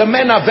from. The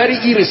men are very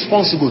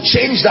irresponsible.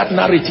 Change that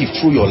narrative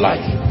through your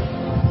life.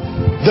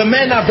 The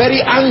men are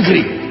very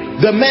angry.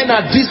 The men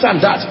are this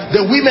and that.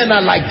 The women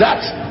are like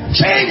that.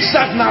 Change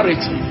that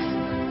narrative.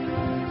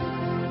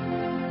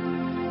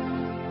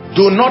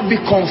 Do not be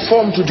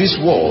conformed to this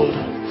world.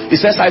 It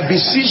says, I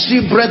beseech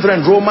ye,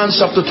 brethren, Romans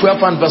chapter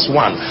 12 and verse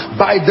 1,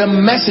 by the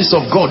mercies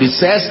of God, it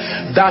says,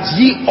 that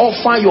ye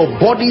offer your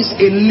bodies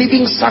a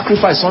living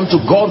sacrifice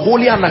unto God,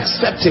 holy and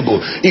acceptable.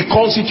 It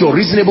calls it your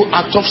reasonable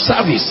act of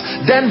service.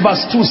 Then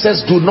verse 2 says,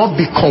 do not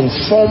be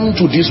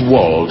conformed to this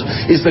world.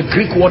 Is the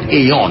Greek word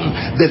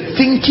aeon, the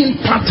thinking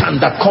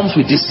pattern that comes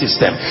with this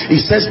system.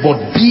 It says,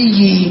 but be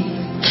ye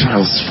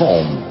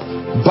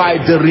transformed by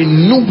the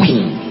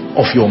renewing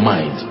of your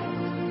mind.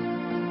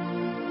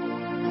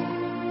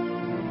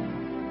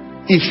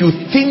 If you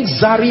think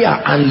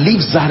Zaria and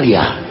leave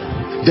Zaria,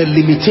 the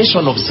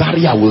limitation of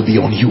Zaria will be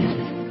on you.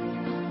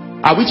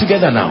 Are we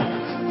together now?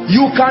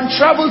 You can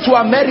travel to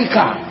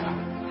America,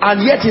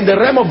 and yet in the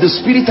realm of the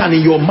spirit and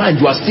in your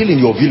mind, you are still in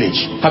your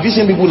village. Have you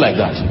seen people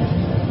like that?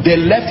 They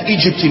left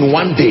Egypt in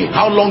one day.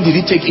 How long did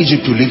it take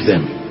Egypt to leave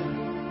them?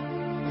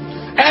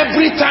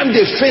 Every time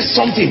they face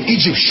something,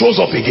 Egypt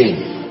shows up again.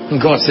 And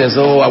God says,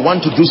 oh, I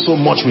want to do so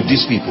much with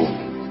these people.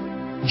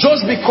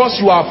 Just because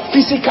you are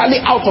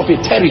physically out of a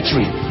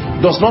territory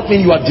does not mean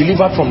you are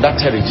delivered from that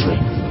territory.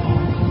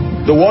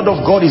 The word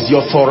of God is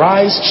the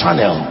authorized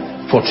channel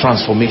for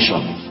transformation.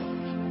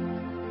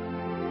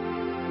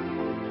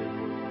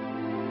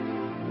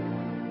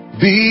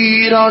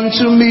 Be it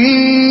unto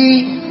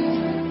me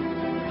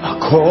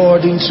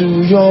according to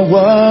your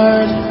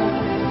word,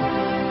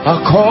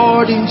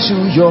 according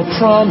to your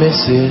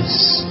promises,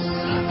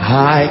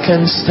 I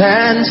can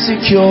stand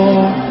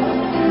secure.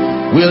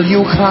 Will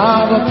you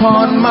carve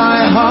upon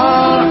my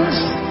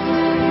heart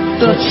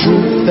the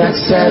truth that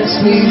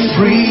sets me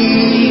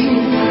free,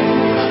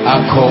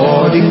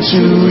 according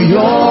to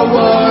your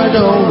word,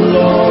 O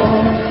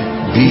Lord,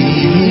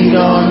 be it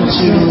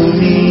unto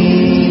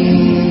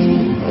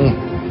me.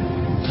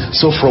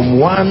 So from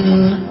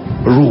one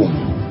room,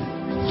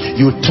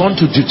 you turn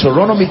to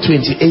Deuteronomy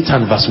 28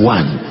 and verse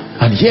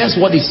 1, and here's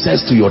what it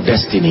says to your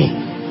destiny.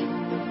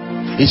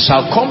 It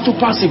shall come to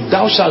pass, if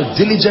thou shalt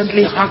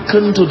diligently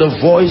hearken to the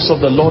voice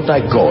of the Lord thy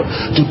God,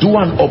 to do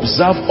and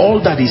observe all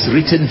that is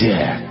written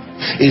there.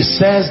 It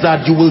says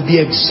that you will be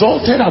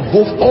exalted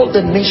above all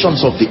the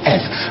nations of the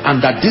earth, and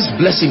that these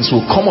blessings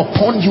will come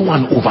upon you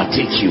and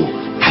overtake you.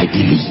 I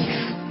believe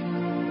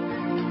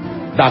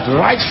that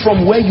right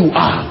from where you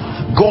are,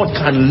 God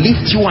can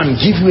lift you and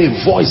give you a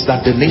voice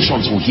that the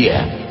nations will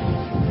hear,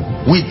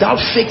 without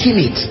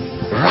faking it.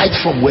 Right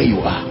from where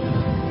you are,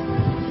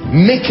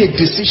 make a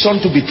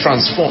decision to be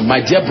transformed. My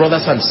dear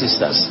brothers and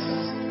sisters,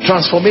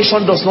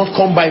 transformation does not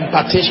come by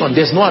impartation.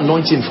 There's no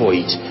anointing for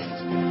it.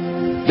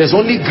 There's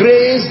only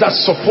grace that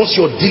supports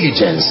your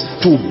diligence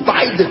to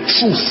buy the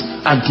truth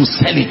and to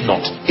sell it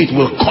not. It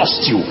will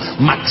cost you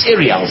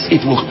materials.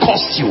 It will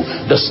cost you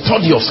the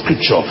study of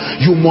scripture.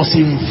 You must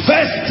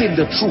invest in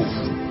the truth.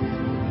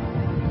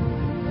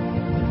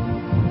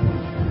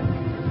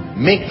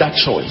 Make that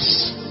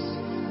choice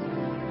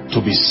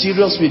to be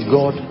serious with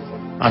God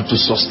and to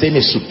sustain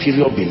a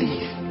superior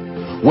belief.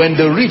 When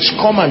the rich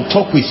come and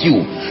talk with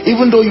you,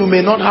 even though you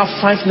may not have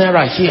 5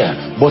 naira here,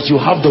 but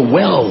you have the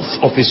wealth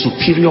of a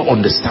superior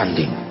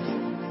understanding.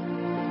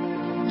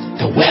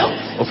 The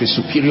wealth of a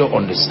superior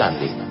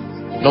understanding.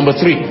 Number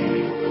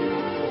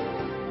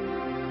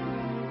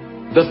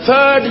 3. The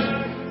third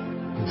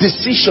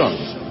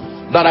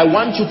decision that I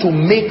want you to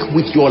make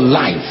with your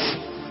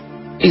life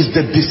is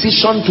the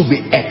decision to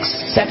be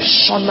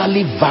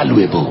exceptionally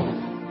valuable.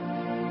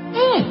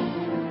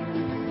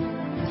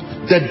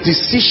 The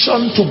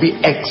decision to be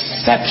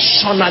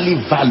exceptionally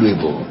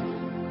valuable.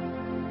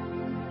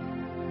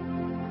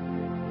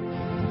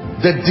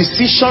 The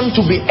decision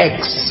to be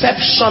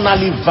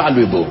exceptionally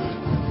valuable.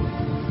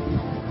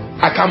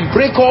 I can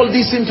break all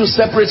this into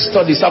separate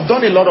studies. I've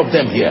done a lot of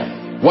them here.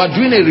 We're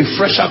doing a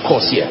refresher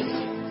course here.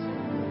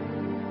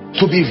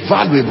 To be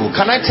valuable.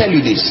 Can I tell you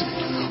this?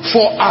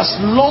 For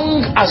as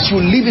long as you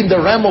live in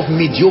the realm of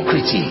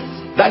mediocrity,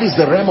 that is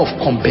the realm of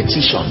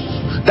competition,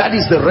 that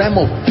is the realm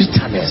of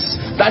bitterness,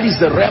 that is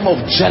the realm of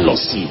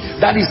jealousy,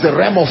 that is the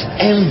realm of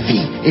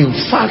envy. In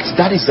fact,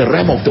 that is the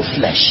realm of the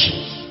flesh.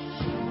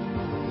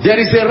 There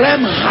is a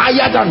realm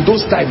higher than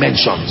those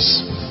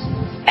dimensions.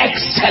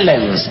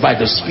 Excellence by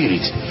the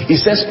Spirit. It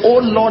says, oh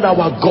Lord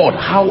our God,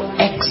 how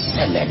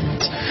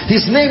excellent.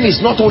 His name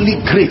is not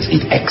only great,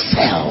 it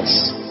excels.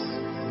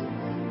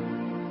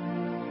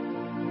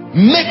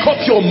 Make up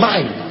your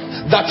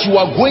mind that you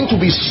are going to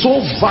be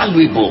so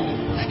valuable,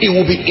 it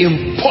will be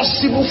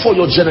impossible for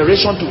your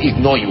generation to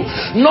ignore you.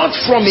 Not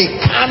from a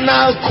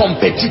carnal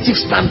competitive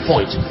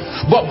standpoint,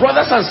 but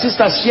brothers and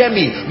sisters, hear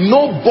me,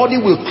 nobody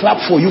will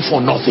clap for you for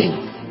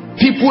nothing.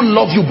 People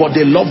love you, but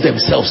they love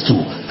themselves too.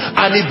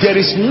 And if there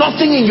is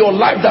nothing in your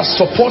life that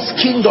supports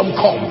kingdom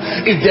come,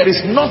 if there is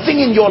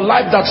nothing in your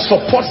life that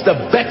supports the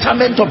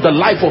betterment of the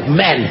life of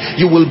men,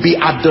 you will be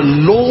at the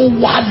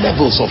lower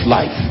levels of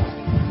life.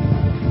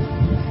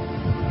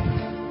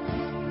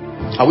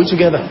 Are we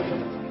together?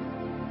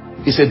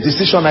 It's a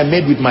decision I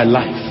made with my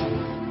life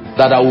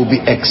that I will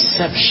be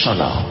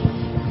exceptional.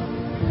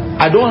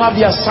 I don't have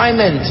the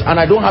assignment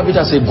and I don't have it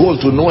as a goal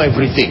to know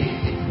everything,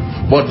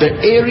 but the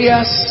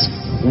areas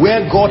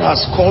where God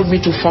has called me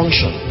to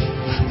function,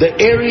 the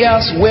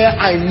areas where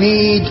I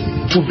need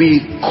to be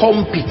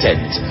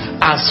competent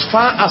as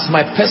far as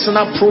my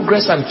personal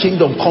progress and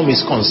kingdom come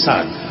is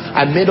concerned,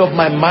 I made up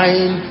my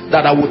mind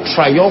that I would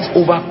triumph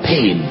over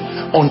pain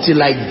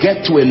until I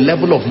get to a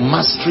level of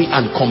mastery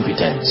and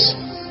competence.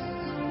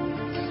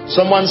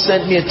 Someone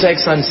sent me a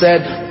text and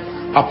said,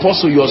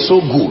 Apostle, you're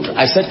so good.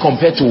 I said,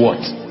 compared to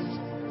what?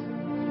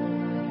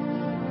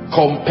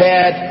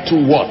 Compared to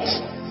what?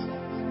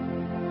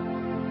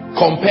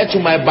 Compared to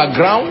my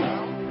background?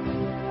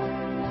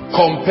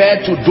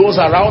 Compared to those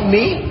around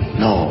me?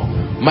 No.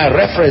 My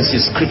reference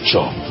is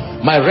scripture.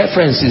 My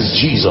reference is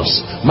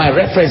Jesus. My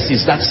reference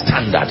is that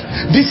standard.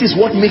 This is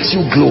what makes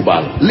you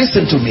global.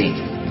 Listen to me.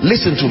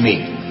 Listen to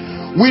me.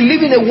 We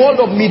live in a world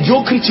of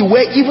mediocrity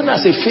where even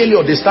as a failure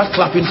they start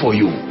clapping for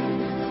you.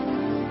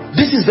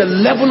 This is the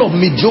level of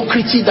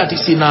mediocrity that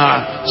is in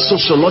our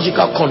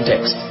sociological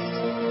context,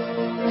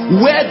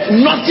 where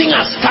nothing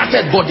has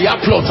started but the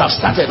applause have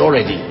started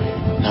already.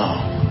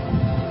 No.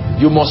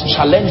 You must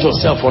challenge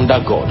yourself under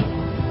God.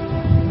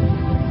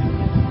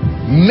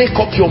 Make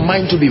up your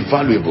mind to be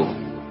valuable.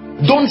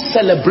 Don't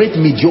celebrate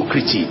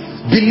mediocrity.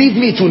 Believe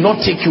me, it will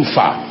not take you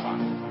far.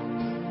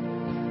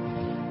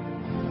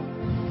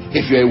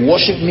 If you're a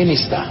worship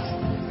minister,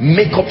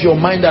 make up your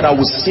mind that I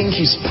will sing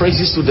his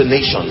praises to the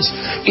nations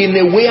in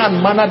a way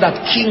and manner that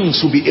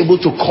kings will be able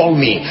to call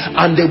me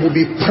and they will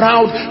be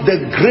proud.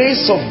 The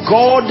grace of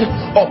God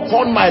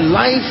upon my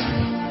life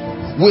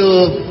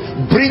will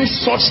bring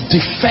such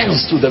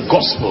defense to the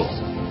gospel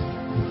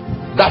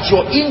that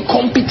your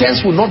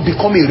incompetence will not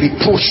become a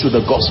reproach to the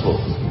gospel.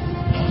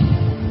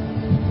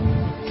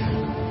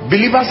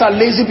 Believers are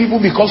lazy people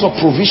because of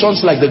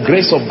provisions like the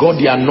grace of God,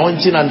 the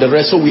anointing and the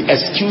rest, so we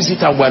excuse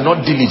it and we're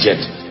not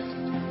diligent.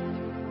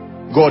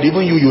 God,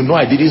 even you know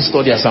I didn't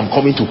study as I'm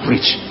coming to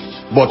preach,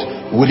 but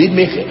would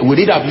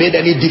it have made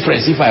any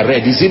difference if I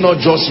read? Is it not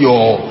just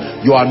your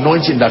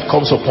anointing that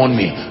comes upon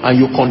me, and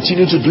you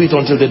continue to do it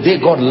until the day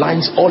God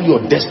lines all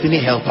your destiny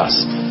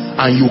helpers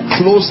and you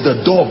close the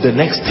door of the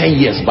next 10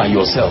 years by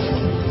yourself?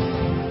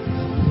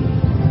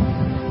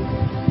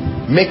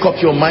 Make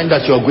up your mind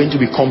that you're going to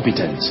be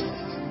competent.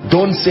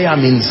 Don't say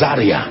I'm in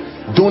Zaria.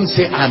 Don't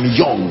say I'm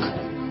young.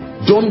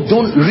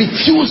 Don't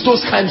refuse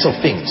those kinds of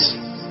things.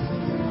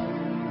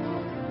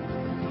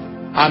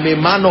 I'm a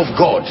man of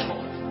God.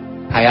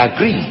 I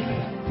agree.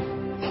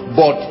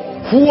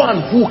 But who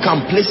and who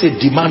can place a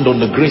demand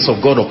on the grace of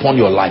God upon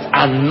your life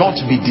and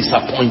not be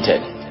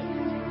disappointed?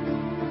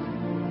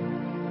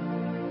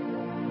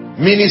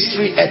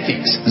 Ministry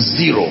ethics,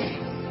 zero.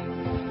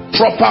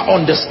 Proper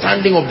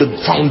understanding of the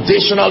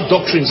foundational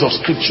doctrines of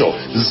scripture,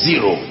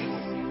 zero.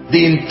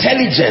 The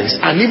intelligence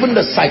and even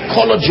the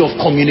psychology of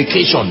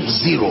communication,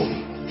 zero.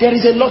 There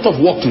is a lot of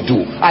work to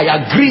do. I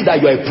agree that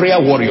you're a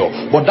prayer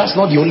warrior, but that's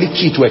not the only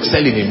key to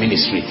excelling in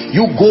ministry.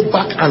 You go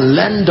back and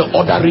learn the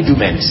other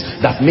rudiments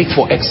that make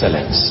for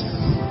excellence.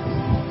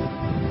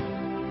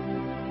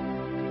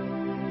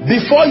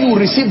 Before you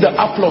receive the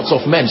applause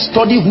of men,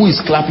 study who is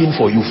clapping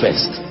for you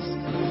first.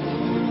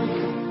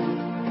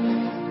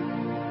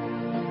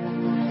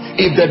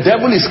 If the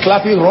devil is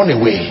clapping, run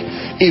away.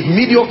 If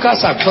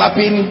mediocres are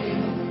clapping,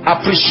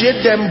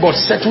 appreciate them but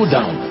settle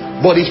down.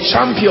 But if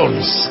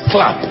champions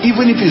clap,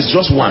 even if it's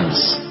just once,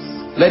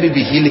 let it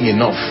be healing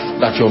enough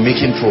that you're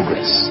making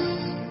progress.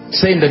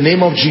 Say, in the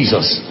name of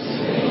Jesus,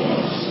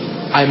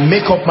 I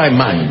make up my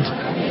mind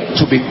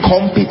to be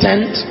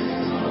competent,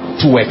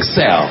 to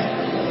excel.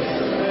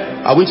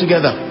 Are we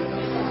together?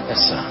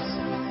 Yes, sir.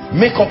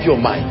 Make up your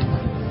mind.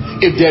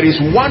 If there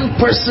is one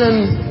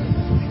person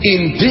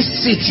in this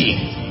city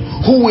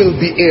who will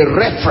be a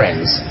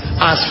reference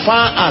as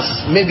far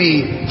as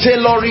maybe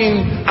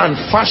tailoring and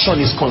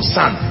fashion is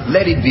concerned,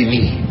 let it be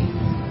me.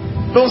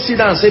 Don't sit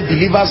down and say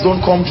believers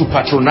don't come to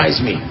patronize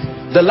me.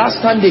 The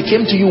last time they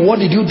came to you, what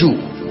did you do?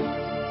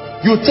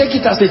 You take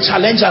it as a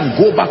challenge and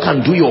go back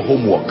and do your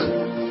homework.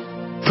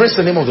 Praise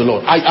the name of the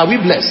Lord. Are we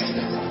blessed?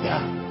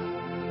 Yeah.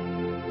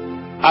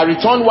 I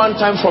returned one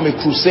time from a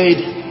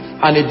crusade,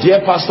 and a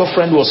dear pastor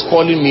friend was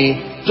calling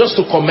me just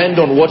to comment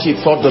on what he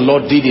thought the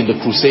Lord did in the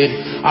crusade.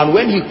 And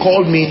when he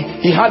called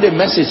me, he had a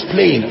message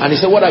playing, and he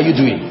said, what are you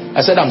doing?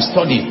 I said, I'm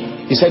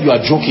studying. He said, you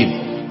are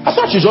joking. I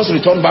thought you just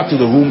returned back to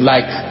the room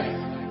like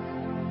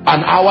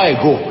an hour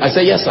ago. I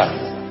said, yes, sir.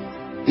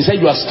 He said,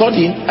 you are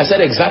studying? I said,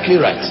 exactly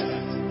right.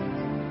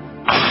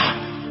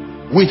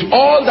 With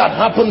all that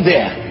happened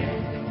there,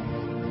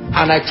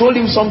 and I told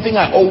him something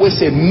I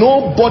always say,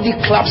 nobody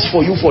claps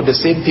for you for the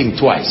same thing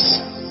twice.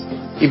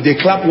 If they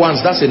clap once,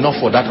 that's enough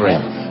for that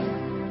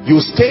realm. You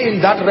stay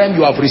in that realm,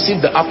 you have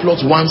received the applause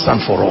once and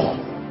for all.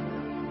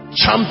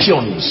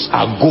 Champions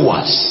are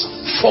goers,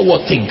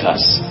 forward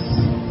thinkers.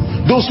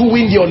 Those who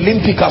win the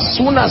Olympic, as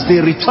soon as they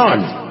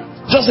return,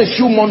 just a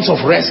few months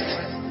of rest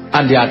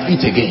and they are at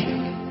it again.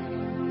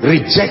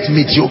 Reject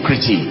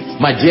mediocrity,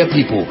 my dear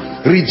people.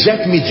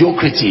 Reject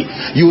mediocrity.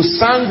 You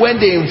sang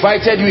when they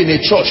invited you in a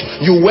church,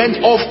 you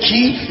went off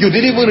key, you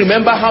didn't even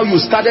remember how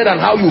you started and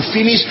how you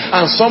finished,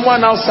 and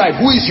someone outside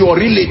who is your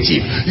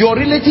relative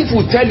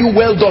will tell you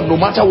well done no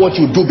matter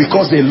what you do,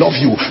 because they love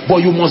you.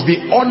 But you must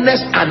be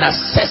honest and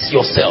assess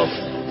yourself,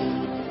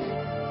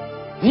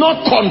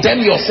 not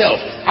condemn yourself.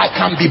 I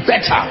can be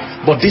better,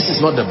 but this is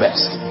not the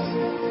best.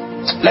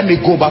 Let me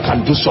go back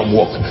and do some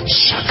work.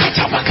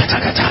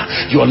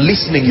 You're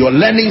listening, you're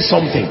learning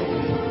something.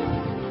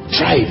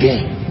 Try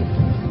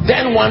again.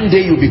 Then one day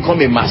you become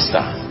a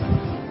master.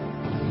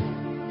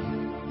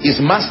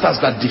 It's masters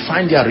that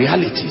define their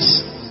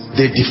realities.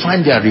 They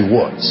define their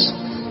rewards.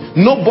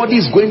 Nobody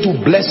is going to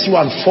bless you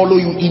and follow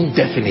you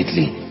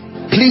indefinitely.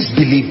 Please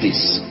believe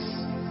this.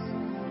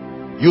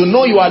 You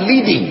know you are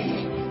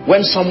leading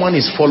when someone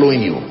is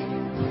following you.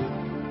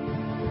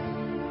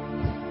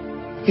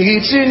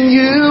 It's in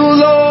you,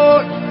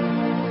 Lord.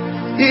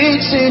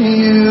 It's in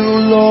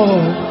you,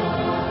 Lord.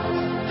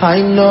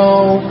 I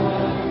know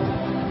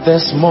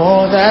there's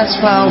more that's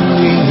found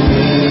in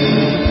me.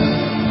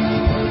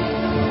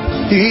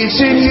 It's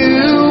in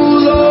you,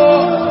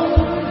 Lord.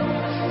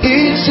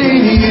 It's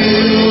in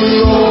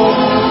you, Lord.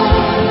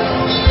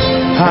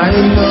 I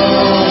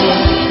know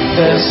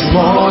there's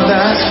more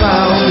that's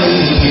found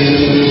in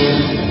you.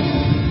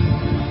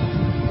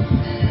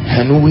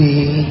 And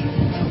we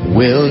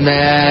will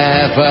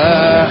never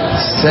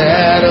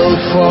settle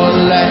for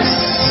less.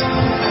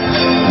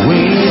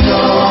 We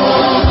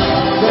know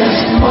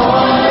there's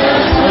more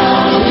that's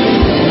found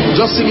in you.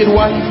 Just sing it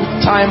one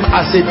time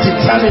as a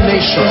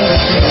determination.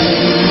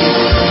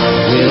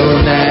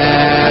 We'll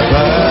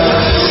never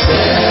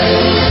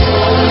settle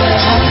for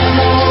less.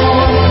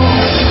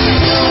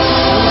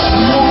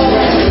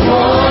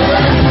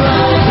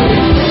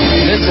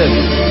 Listen,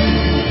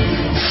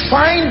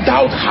 find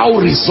out how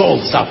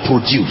results are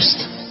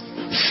produced.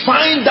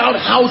 Find out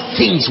how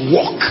things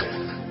work.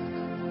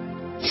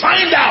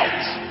 Find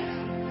out.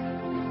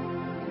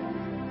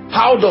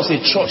 How does a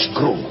church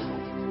grow?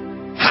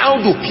 How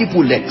do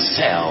people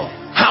excel?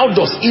 How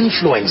does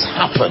influence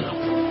happen?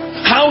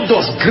 How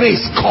does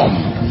grace come?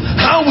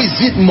 How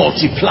is it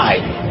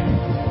multiplied?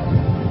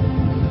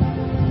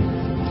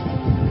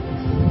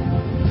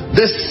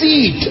 The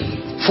seed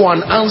for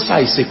an answer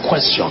is a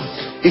question.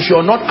 If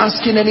you're not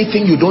asking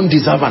anything, you don't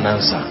deserve an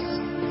answer.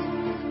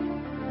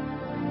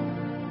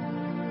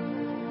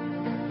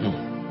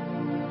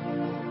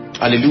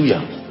 Hallelujah.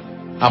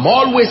 I'm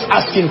always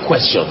asking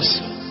questions,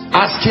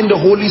 asking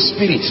the Holy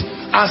Spirit,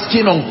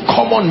 asking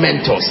uncommon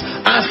mentors,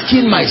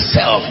 asking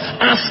myself,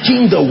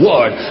 asking the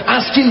word,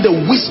 asking the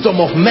wisdom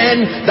of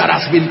men that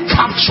has been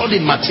captured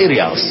in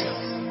materials.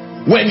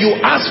 When you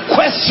ask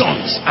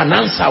questions, an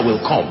answer will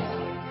come.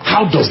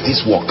 How does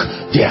this work?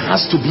 There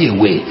has to be a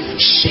way.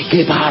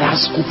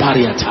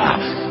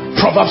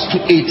 Proverbs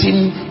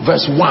 18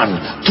 verse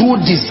 1, through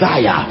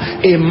desire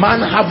a man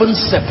having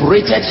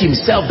separated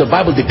himself, the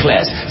Bible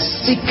declares,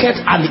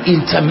 seeketh and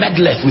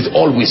intermeddleth with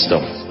all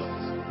wisdom.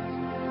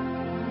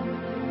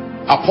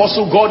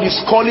 Apostle, God is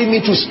calling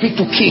me to speak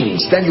to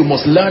kings. Then you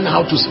must learn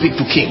how to speak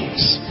to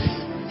kings.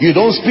 You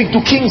don't speak to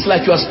kings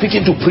like you are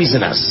speaking to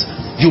prisoners.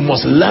 You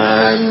must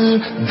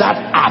learn that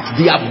art,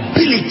 the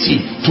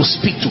ability to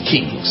speak to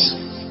kings.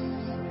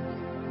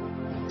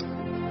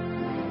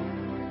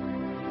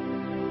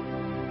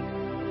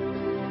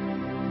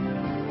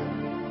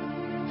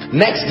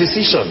 Next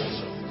decision.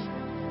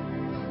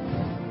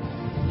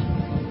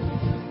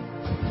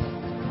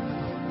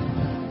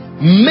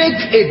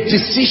 Make a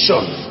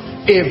decision,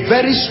 a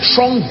very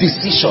strong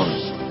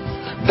decision,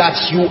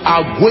 that you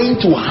are going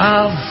to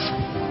have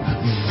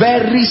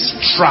very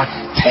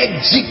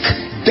strategic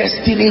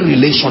destiny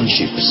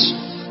relationships.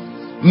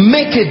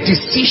 Make a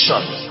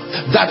decision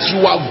that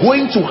you are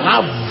going to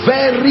have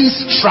very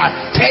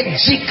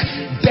strategic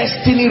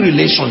destiny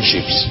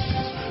relationships.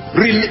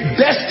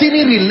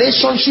 Destiny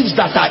relationships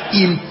that are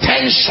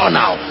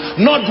intentional,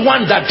 not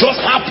one that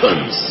just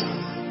happens.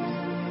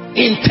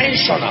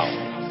 Intentional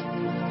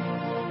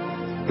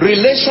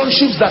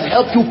relationships that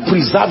help you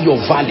preserve your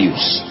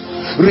values,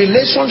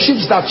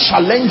 relationships that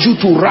challenge you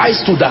to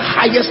rise to the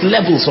highest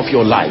levels of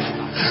your life,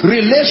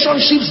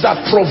 relationships that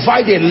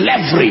provide a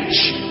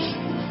leverage.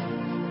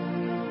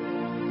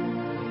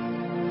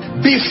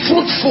 Be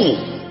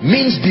fruitful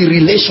means be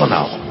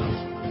relational.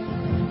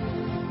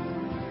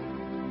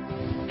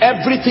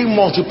 Everything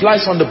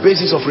multiplies on the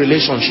basis of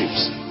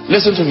relationships.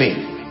 Listen to me.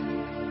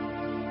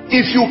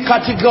 If you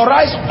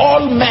categorize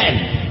all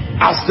men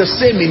as the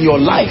same in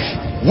your life,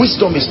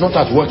 wisdom is not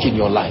at work in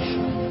your life.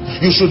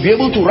 You should be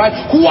able to write,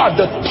 who are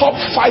the top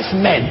 5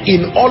 men,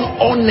 in all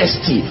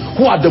honesty,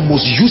 who are the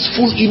most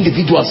useful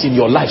individuals in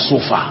your life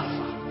so far?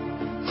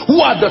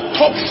 Who are the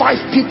top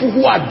 5 people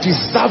who are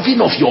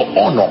deserving of your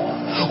honor?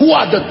 Who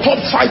are the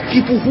top 5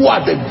 people who are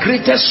the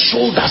greatest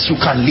shoulders you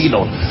can lean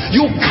on?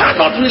 You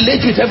cannot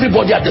relate with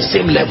everybody at the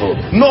same level.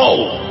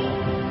 No.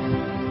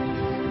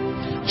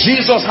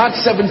 Jesus had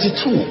 72.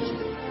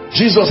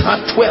 Jesus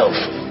had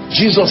 12.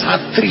 Jesus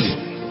had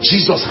 3.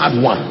 Jesus had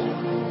 1.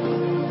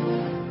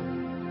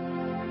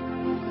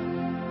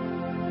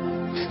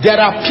 There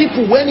are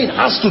people, when it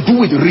has to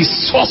do with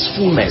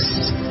resourcefulness,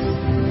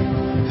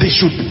 they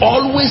should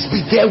always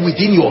be there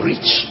within your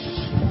reach.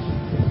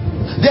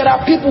 There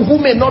are people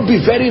who may not be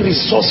very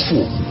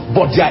resourceful,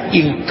 but they are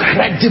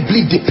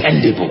incredibly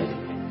dependable.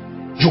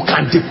 You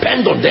can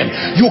depend on them.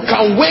 You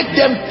can wake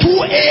them 2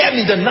 a.m.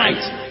 in the night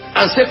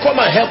and say,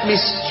 come and help me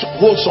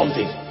hold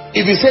something.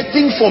 If you say,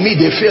 think for me,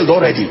 they failed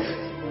already.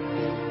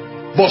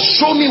 But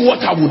show me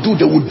what I will do,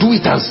 they will do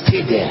it and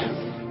stay there.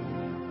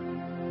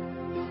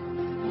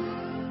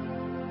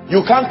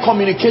 You can't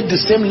communicate the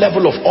same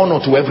level of honor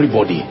to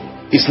everybody.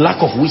 It's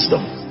lack of wisdom.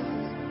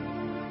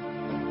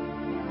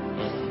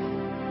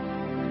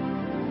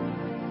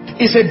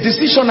 It's a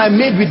decision I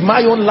made with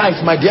my own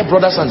life, my dear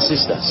brothers and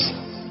sisters.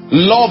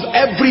 Love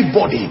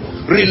everybody,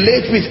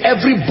 relate with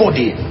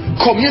everybody,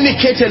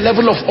 communicate a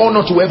level of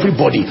honor to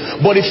everybody.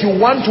 But if you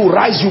want to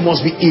rise, you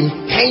must be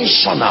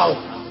intentional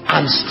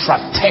and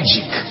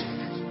strategic.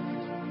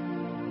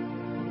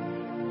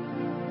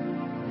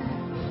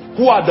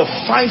 Who are the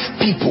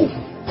 5 people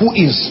who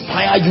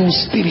inspire you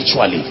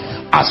spiritually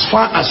as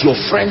far as your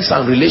friends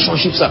and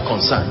relationships are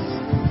concerned?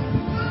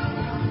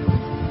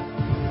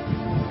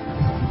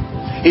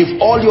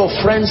 If all your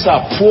friends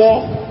are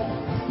poor,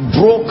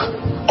 broke,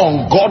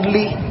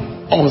 ungodly,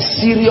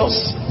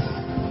 unserious,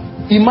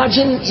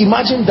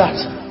 imagine that.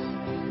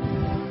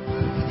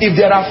 If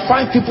there are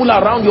 5 people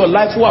around your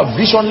life who are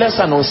visionless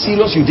and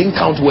unserious, you didn't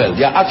count well.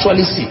 There are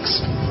actually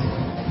 6.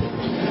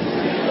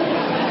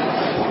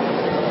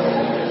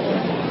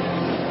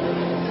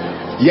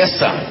 Yes,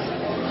 sir.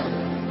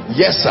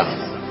 Yes, sir.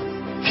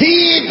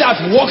 He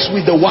that walks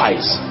with the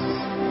wise,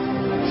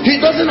 he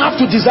doesn't have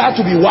to desire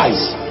to be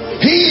wise.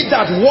 He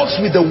that walks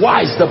with the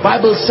wise, the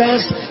Bible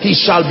says, he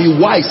shall be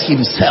wise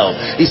himself.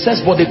 It says,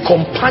 but the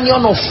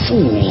companion of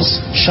fools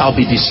shall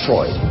be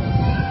destroyed.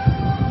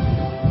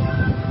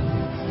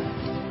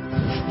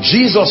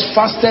 Jesus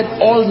fasted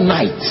all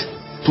night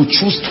to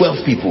choose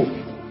 12 people.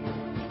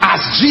 As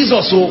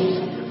Jesus,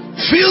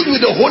 filled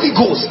with the Holy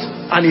Ghost,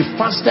 and he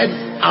fasted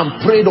and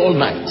prayed all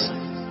night.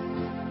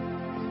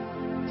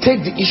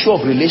 Take the issue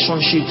of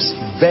relationships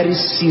very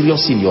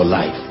serious in your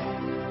life.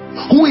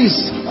 Who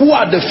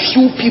are the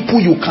few people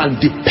you can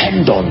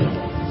depend on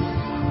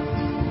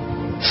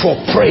for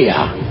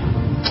prayer?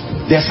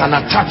 There's an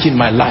attack in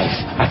my life.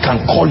 I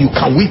can call you.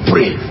 Can we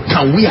pray?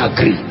 Can we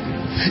agree?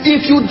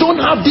 If you don't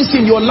have this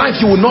in your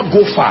life, you will not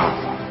go far.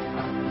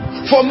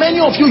 For many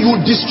of you, you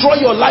will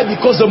destroy your life,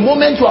 because the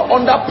moment you are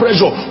under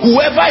pressure,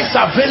 whoever is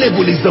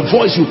available is the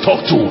voice you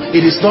talk to.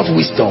 It is not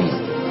wisdom.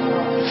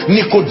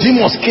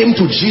 Nicodemus came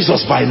to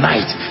Jesus by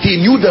night. He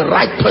knew the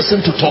right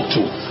person to talk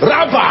to.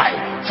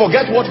 Rabbi,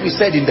 forget what we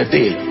said in the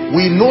day.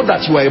 We know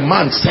that you are a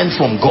man sent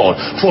from God,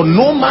 for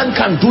no man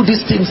can do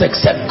these things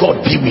except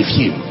God be with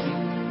him.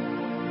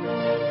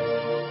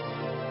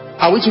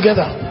 Are we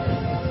together?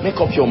 Make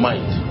up your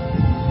mind.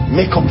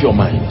 Make up your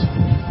mind.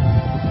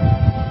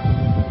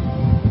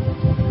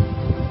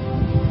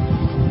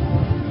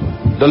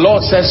 The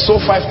Lord says,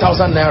 sow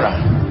 5,000 naira.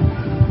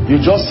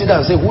 You just sit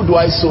and say, who do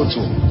I sow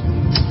to?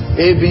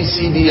 A, B,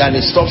 C, D, and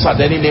it stops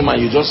at any name, and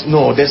you just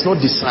know. There's no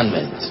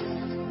discernment.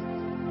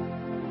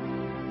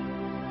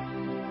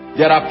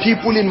 There are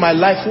people in my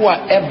life who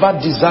are ever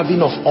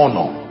deserving of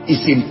honor.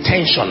 It's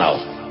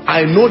intentional.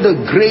 I know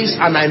the grace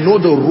and I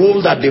know the role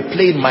that they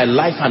play in my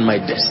life and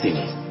my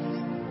destiny.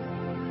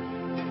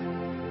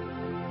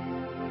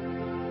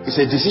 It's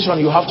a decision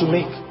you have to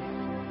make.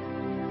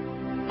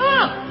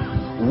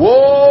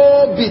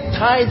 Woe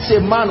betides a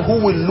man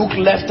who will look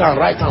left and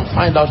right and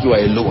find out you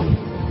are alone.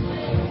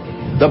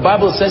 The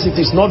Bible says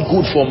it is not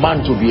good for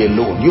man to be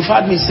alone. You've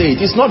heard me say it.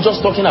 It's not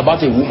just talking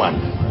about a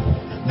woman.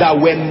 That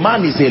when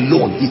man is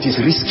alone, it is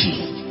risky.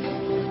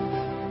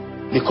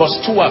 Because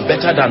 2 are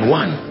better than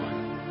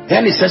 1.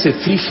 Then it says a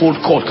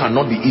threefold cord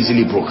cannot be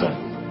easily broken.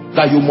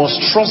 That you must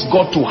trust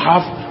God to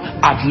have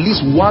at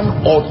least 1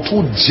 or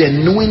 2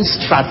 genuine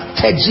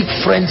strategic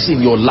friends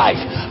in your life.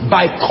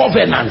 By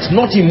covenant,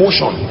 not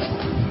emotion.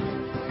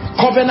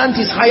 Covenant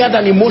is higher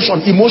than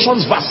emotion.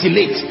 Emotions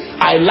vacillate.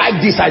 I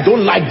like this, I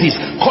don't like this.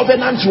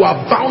 Covenant, you are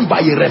bound by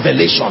a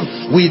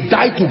revelation. We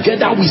die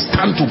together, we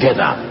stand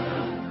together.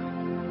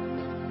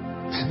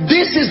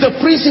 This is the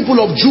principle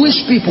of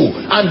Jewish people,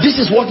 and this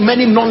is what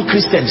many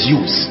non-Christians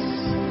use.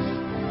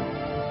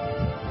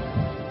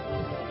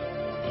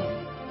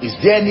 Is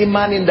there any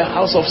man in the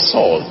house of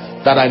Saul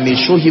that I may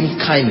show him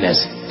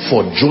kindness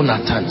for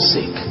Jonathan's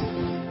sake?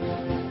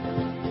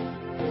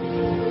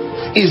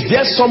 Is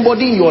there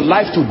somebody in your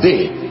life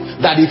today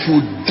that if you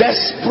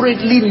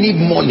desperately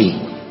need money,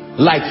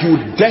 like you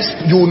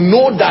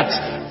know that,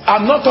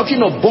 I'm not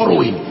talking of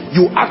borrowing,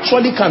 you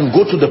actually can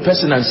go to the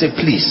person and say,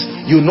 please,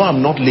 you know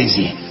I'm not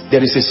lazy, there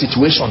is a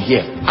situation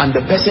here, and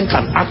the person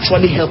can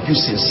actually help you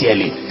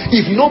sincerely.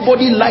 If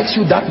nobody likes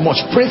you that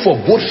much, pray for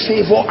both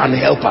favor and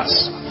helpers.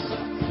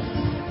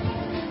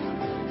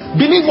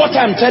 Believe what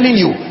I'm telling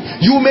you.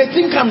 You may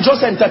think I'm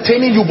just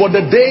entertaining you, but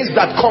the days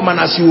that come, and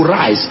as you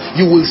rise,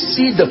 you will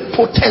see the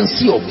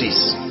potency of this.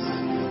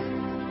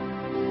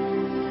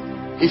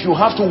 If you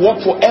have to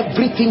work for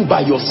everything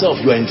by yourself,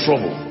 you are in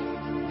trouble.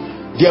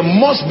 There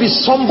must be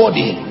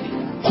somebody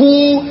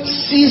who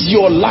sees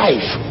your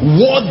life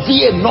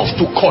worthy enough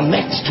to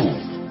connect to.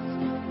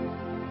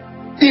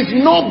 If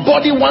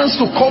nobody wants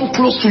to come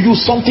close to you,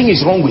 something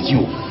is wrong with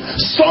you.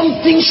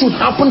 Something should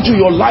happen to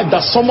your life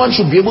that someone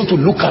should be able to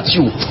look at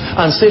you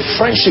and say,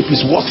 friendship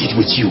is worth it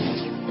with you.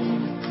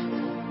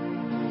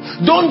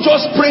 Don't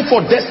just pray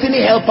for destiny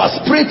helpers,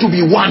 pray to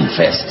be one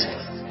first.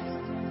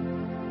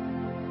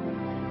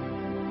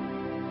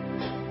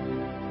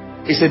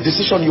 It's a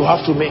decision you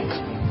have to make.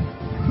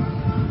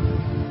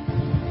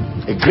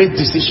 A great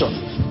decision.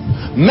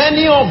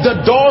 Many of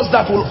the doors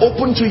that will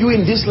open to you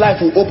in this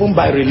life will open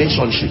by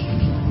relationship.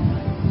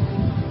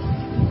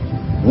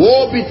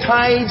 Woe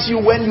betides you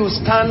when you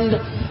stand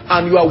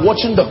and you are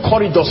watching the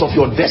corridors of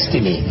your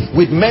destiny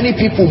with many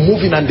people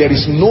moving and there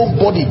is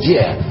nobody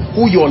there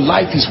who your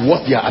life is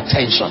worth their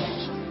attention.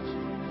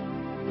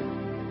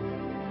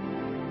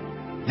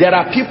 There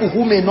are people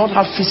who may not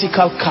have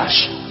physical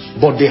cash,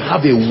 but they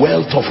have a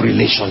wealth of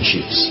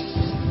relationships.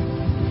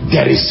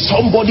 There is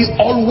somebody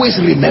always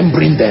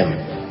remembering them,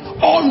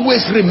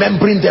 always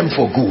remembering them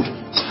for good.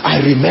 I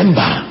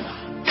remember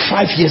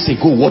 5 years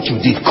ago what you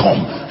did,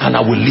 come and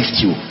I will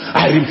lift you.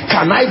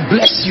 Can I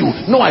bless you?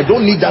 No, I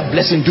don't need that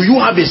blessing. Do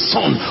you have a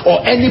son or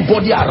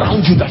anybody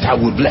around you that I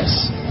will bless?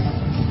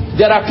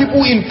 There are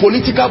people in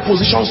political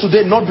positions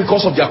today not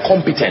because of their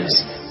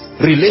competence.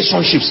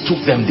 Relationships took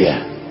them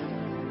there.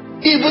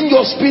 Even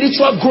your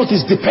spiritual growth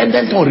is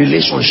dependent on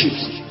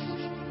relationships.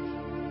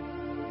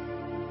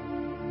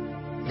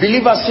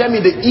 Believers, hear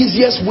me, the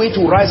easiest way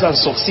to rise and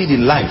succeed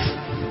in life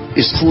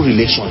is through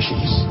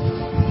relationships.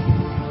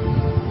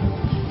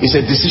 It's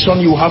a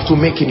decision you have to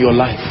make in your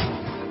life.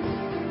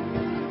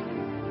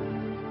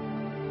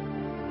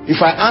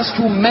 If I ask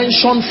you,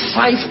 mention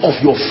 5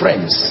 of your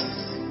friends,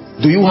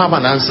 do you have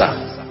an answer?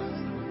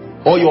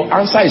 Or your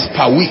answer is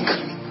per week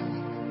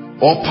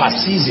or per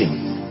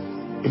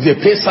season? If they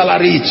pay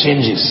salary, it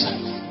changes.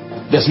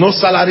 There's no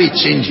salary, it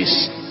changes.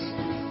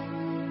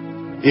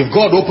 If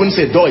God opens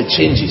a door, it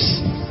changes.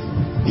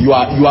 You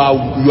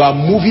are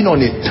moving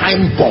on a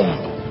time bomb.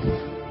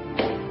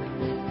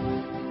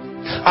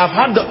 I've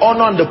had the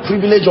honor and the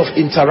privilege of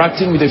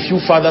interacting with a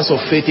few fathers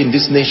of faith in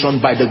this nation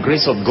by the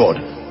grace of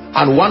God.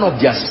 And one of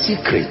their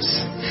secrets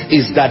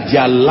is that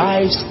their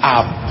lives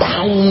are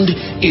bound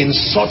in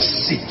such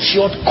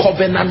secured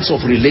covenants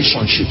of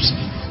relationships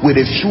with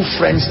a few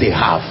friends they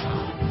have.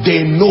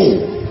 They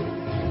know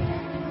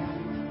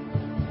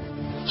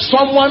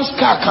someone's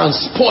car can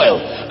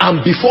spoil,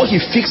 and before he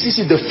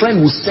fixes it, the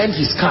friend will send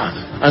his car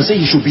and say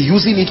he should be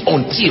using it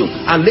until,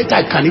 and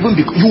later it can even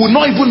be, you will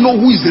not even know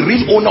who is the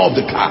real owner of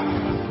the car.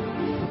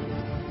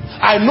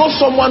 I know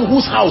someone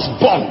whose house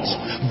burnt.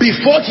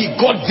 Before he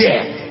got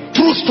there,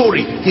 true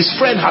story, his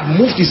friend had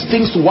moved his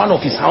things to one of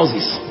his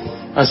houses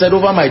and said,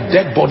 over my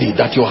dead body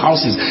that your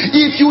house is.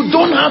 If you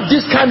don't have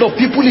this kind of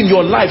people in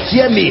your life,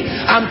 hear me,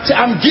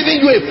 I'm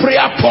giving you a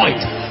prayer point.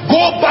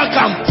 Go back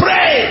and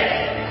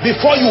pray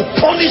before you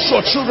punish your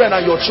children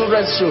and your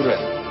children's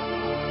children.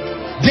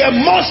 There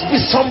must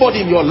be somebody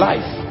in your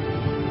life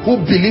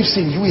who believes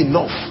in you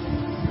enough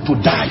to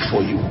die for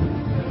you.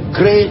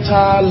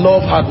 Greater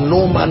love had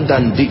no man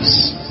than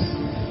this,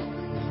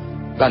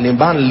 than a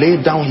man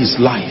laid down his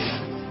life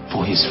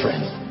for his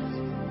friend.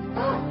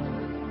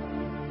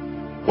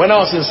 When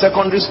I was in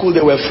secondary school,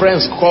 there were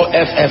friends called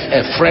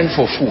FFF, friend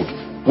for food.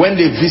 When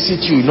they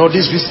visit you, you know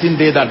this visiting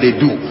day that they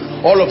do,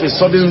 all of a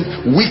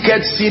sudden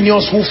wicked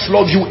seniors who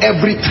flog you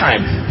every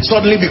time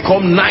suddenly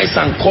become nice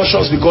and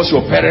cautious because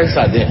your parents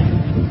are there.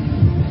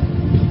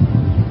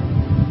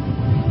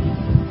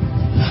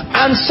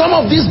 And some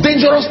of these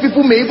dangerous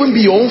people may even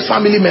be your own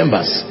family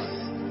members.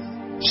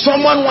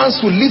 Someone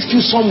wants to lift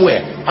you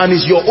somewhere and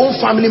it's your own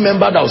family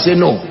member that will say,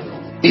 no,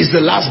 he's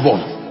the last born,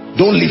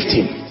 don't lift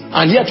him.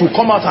 And yet will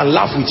come out and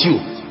laugh with you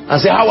and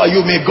say, how are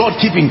you? May God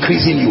keep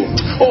increasing you.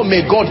 Oh,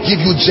 may God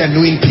give you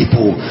genuine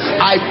people.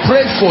 I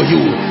pray for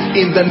you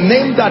in the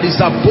name that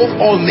is above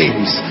all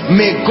names.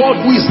 May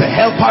God, who is the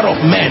helper of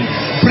men,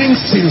 bring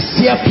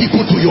sincere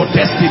people to your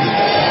destiny.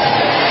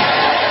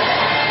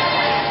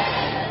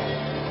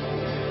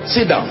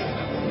 Sit down.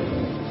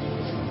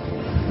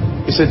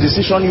 It's a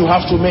decision you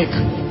have to make.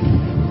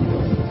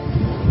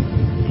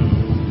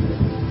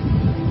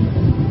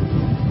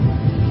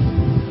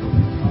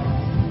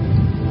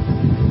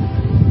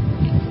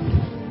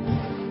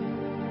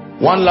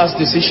 One last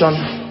decision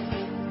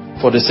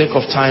for the sake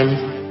of time,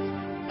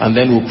 and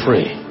then we'll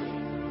pray.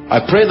 I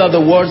pray that the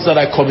words that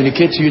I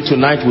communicate to you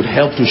tonight would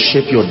help to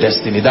shape your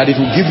destiny, that it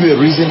will give you a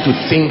reason to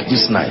think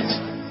this night.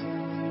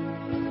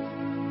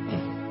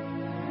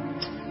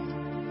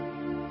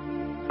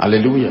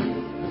 Hallelujah.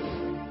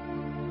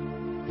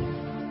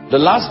 The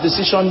last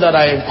decision that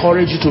I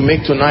encourage you to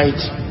make tonight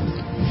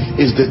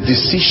is the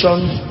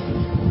decision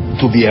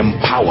to be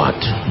empowered.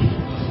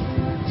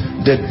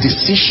 The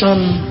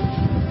decision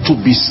to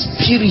be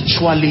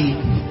spiritually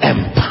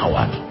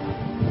empowered.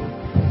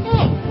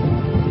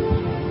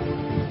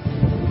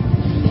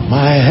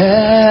 My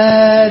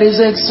head is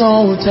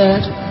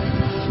exalted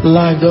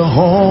like the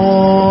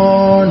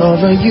horn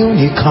of a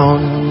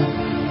unicorn,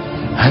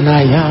 and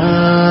I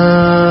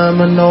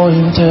am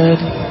anointed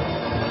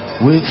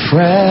with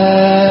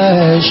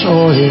fresh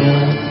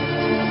oil.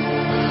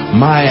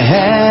 My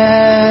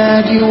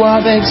head you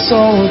have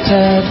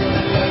exalted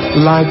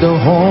like the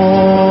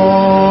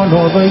horn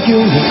of a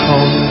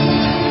unicorn,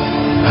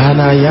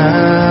 and I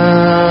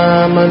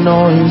am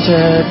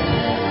anointed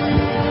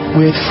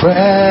with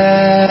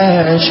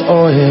fresh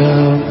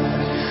oil.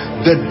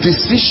 The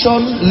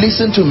decision,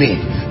 listen to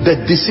me,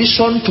 the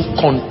decision to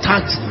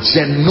contact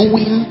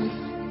genuine,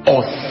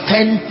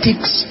 authentic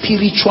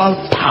spiritual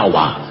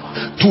power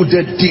to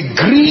the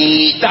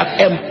degree that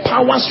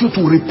empowers you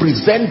to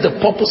represent the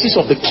purposes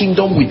of the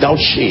kingdom without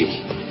shame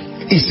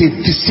is a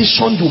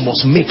decision you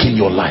must make in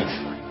your life.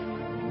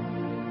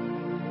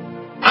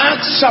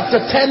 Acts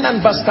chapter 10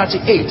 and verse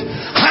 38.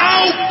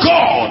 How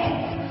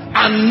God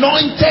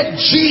anointed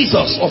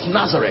Jesus of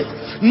Nazareth.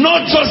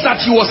 Not just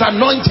that he was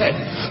anointed.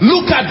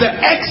 Look at the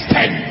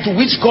extent to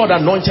which God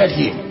anointed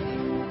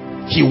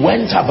him. He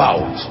went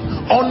about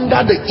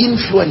under the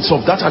influence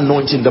of that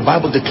anointing. The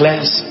Bible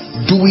declares,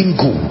 doing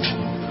good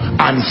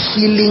and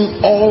healing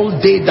all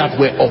they that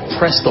were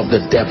oppressed of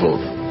the devil.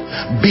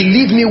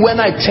 Believe me when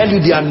I tell you,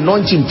 the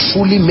anointing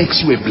truly makes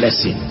you a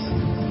blessing.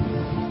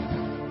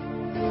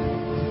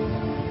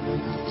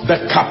 The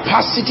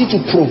capacity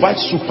to provide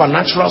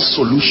supernatural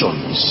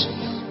solutions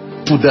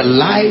to the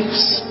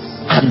lives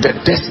and the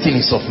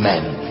destinies of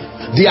men.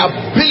 The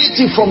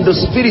ability from the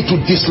Spirit to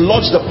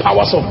dislodge the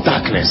powers of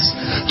darkness,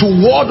 to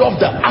ward off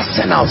the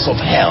arsenals of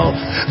hell.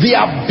 The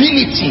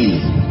ability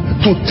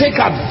to take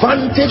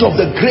advantage of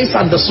the grace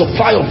and the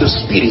supply of the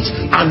Spirit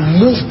and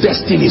move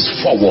destinies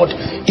forward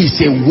is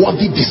a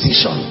worthy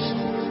decision.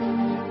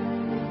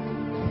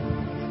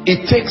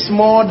 It takes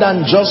more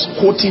than just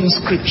quoting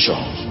scripture.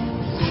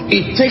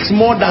 It takes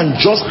more than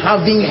just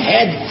having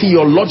head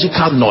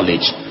theological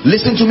knowledge.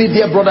 Listen to me,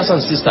 dear brothers and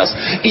sisters.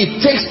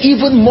 It takes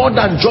even more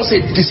than just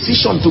a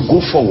decision to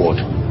go forward.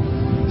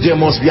 There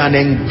must be an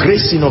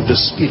engracing of the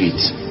Spirit,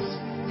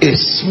 a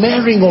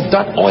smearing of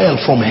that oil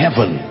from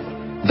heaven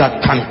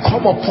that can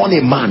come upon a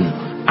man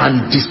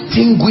and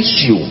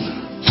distinguish you,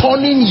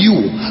 turning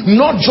you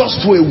not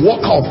just to a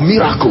worker of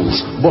miracles,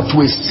 but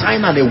to a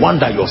sign and a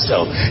wonder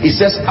yourself. It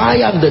says,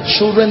 I and the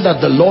children that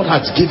the Lord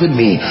has given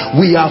me,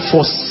 we are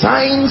for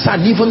signs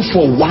and even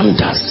for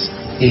wonders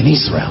in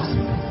Israel.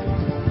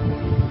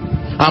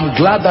 I'm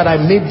glad that I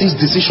made this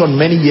decision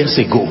many years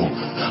ago,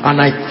 and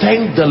I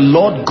thank the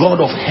Lord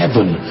God of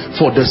heaven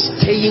for the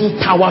staying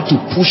power to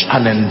push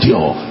and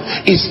endure.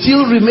 It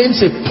still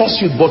remains a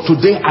pursuit, but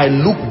today I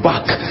look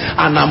back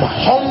and I'm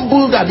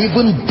humbled and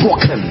even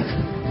broken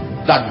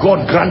that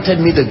God granted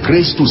me the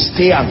grace to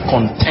stay and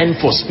contend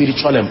for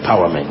spiritual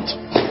empowerment.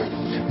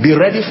 Be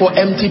ready for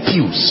empty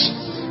pews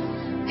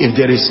if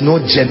there is no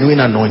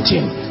genuine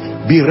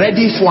anointing. Be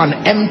ready for an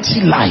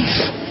empty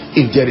life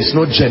if there is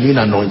no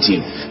genuine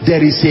anointing. There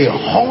is a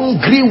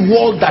hungry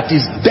world that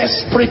is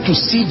desperate to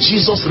see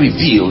Jesus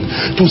revealed,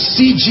 to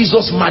see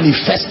Jesus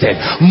manifested,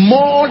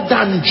 more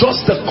than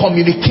just the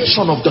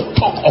communication of the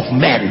talk of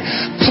men.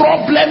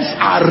 Problems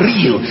are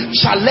real,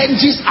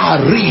 challenges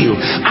are real,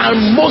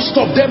 and most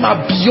of them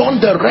are beyond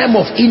the realm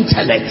of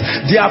intellect.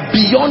 They are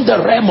beyond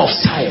the realm of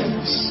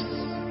science.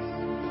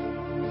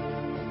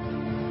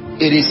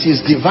 It is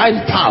his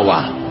divine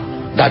power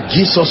that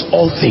gives us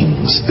all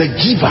things. The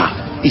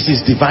giver is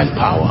his divine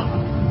power.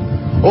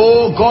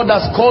 Oh, God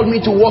has called me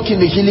to work in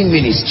the healing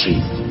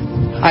ministry.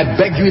 I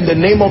beg you in the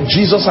name of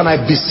Jesus, and I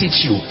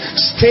beseech you,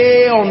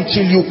 stay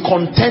until you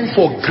contend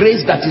for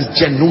grace that is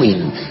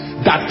genuine,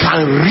 that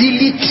can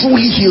really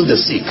truly heal the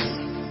sick.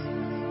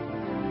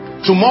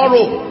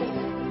 Tomorrow,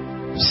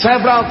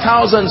 several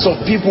thousands of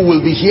people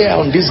will be here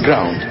on this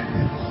ground.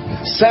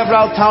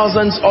 Several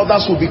thousands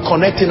others will be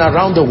connecting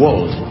around the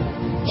world,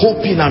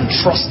 hoping and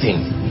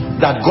trusting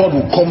that God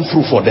will come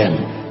through for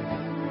them.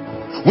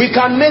 We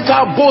can make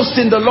our boast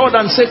in the Lord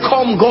and say,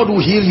 come, God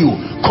will heal you.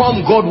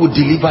 Come, God will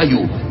deliver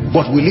you.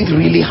 But will it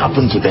really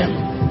happen to them?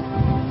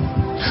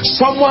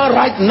 Someone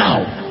right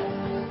now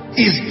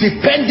is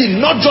depending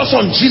not just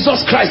on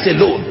Jesus Christ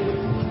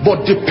alone,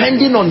 but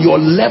depending on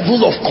your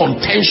level of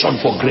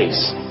contention for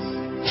grace,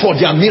 for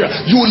their miracle.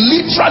 You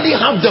literally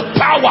have the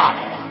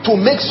power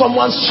to make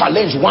someone's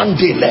challenge one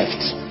day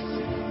left,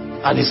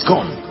 and it's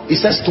gone.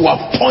 It says to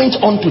appoint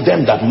unto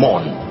them that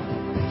mourn.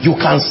 You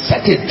can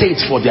set a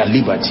date for their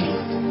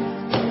liberty.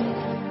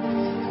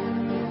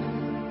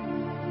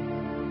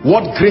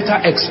 What greater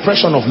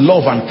expression of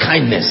love and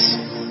kindness?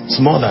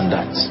 It's more than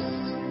that.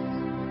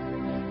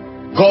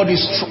 God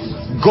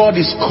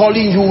is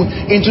calling you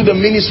into the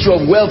ministry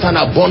of wealth and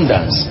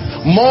abundance.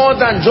 More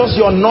than just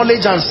your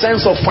knowledge and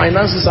sense of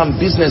finances and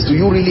business, do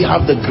you really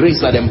have the grace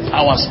that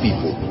empowers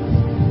people?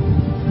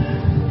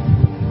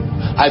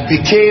 I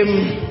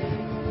became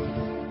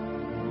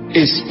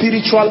a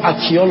spiritual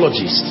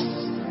archaeologist.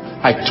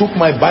 I took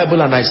my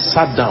Bible and I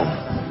sat down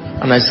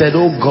and I said,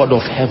 oh God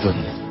of heaven,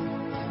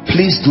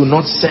 please do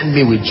not send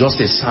me with just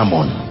a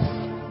sermon.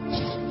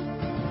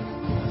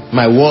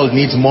 My world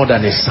needs more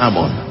than a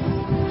sermon.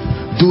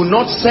 Do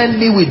not send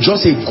me with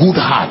just a good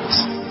heart.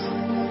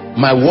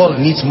 My world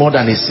needs more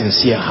than a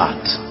sincere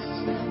heart.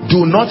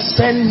 Do not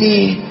send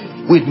me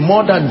with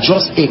more than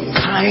just a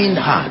kind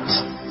heart.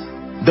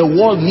 The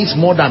world needs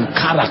more than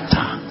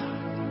character.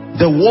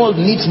 The world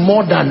needs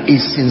more than a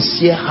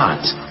sincere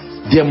heart.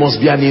 There must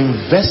be an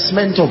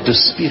investment of the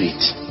Spirit.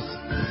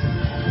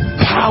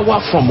 Power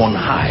from on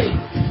high.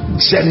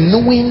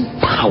 Genuine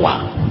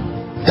power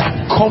that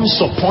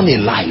comes upon a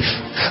life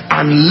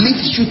and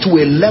lifts you to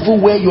a level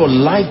where your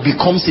life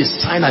becomes a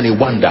sign and a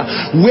wonder,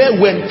 where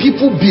when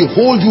people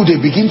behold you, they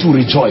begin to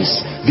rejoice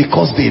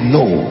because they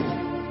know.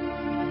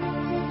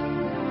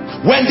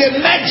 When they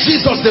met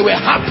Jesus, they were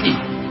happy.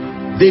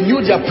 They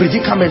knew their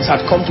predicaments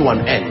had come to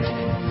an end.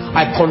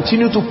 I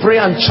continue to pray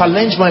and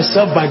challenge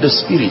myself by the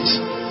Spirit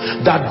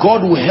that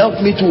God will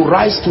help me to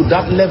rise to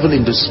that level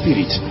in the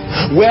Spirit,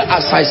 where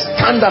as I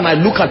stand and I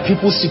look at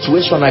people's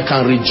situation, I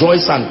can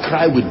rejoice and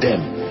cry with them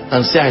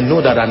and say, I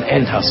know that an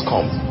end has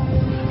come.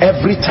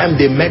 Every time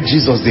they met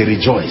Jesus, they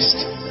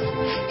rejoiced.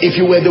 If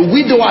you were the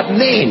widow at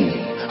Nain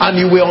and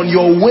you were on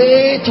your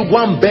way to go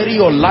and bury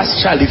your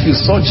last child, if you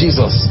saw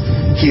Jesus,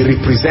 he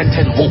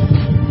represented hope.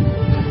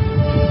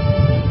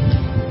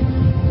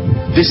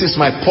 This is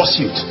my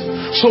pursuit.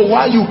 So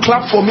while you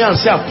clap for me and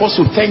say,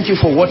 Apostle, thank you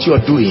for what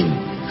you're doing,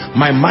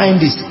 my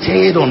mind is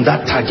stayed on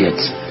that target.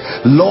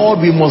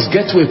 Lord, we must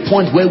get to a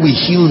point where we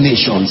heal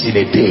nations in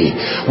a day.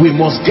 We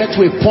must get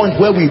to a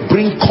point where we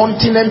bring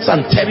continents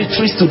and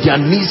territories to their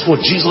knees for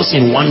Jesus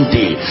in one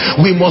day.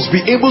 We must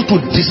be able to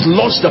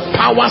dislodge the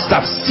powers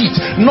that sit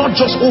not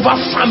just over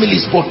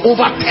families but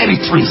over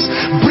territories.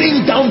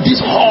 Bring down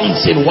these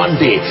horns in one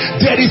day.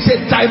 There is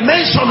a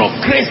dimension of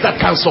grace that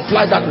can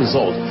supply that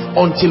result.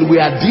 Until we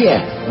are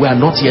there, we are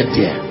not yet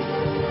there.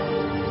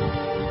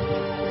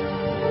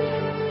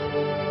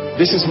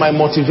 This is my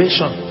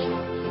motivation.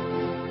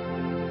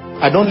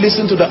 I don't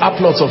listen to the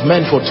applause of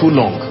men for too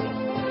long.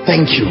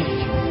 Thank you.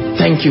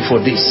 Thank you for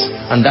this.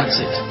 And that's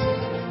it.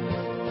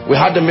 We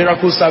had the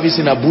miracle service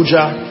in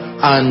Abuja,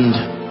 and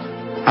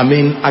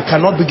I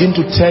cannot begin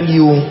to tell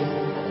you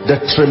the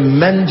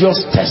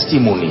tremendous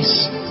testimonies.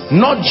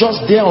 Not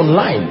just there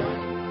online.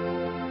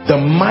 The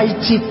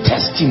mighty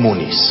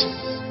testimonies.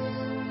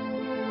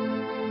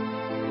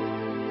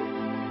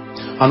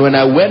 And when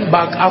I went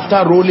back after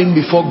rolling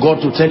before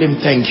God to tell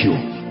him thank you,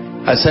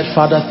 I said,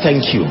 Father,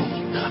 thank you.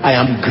 I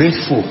am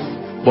grateful,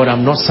 but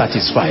I'm not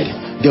satisfied.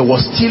 There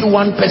was still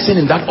one person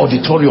in that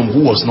auditorium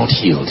who was not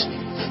healed.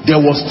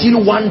 There was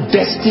still one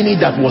destiny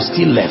that was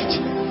still left.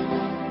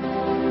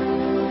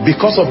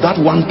 Because of that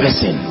one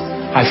person,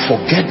 I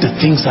forget the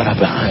things that are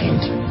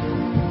behind.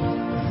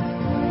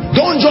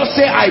 Don't just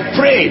say, I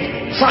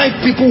prayed,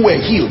 5 people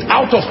were healed.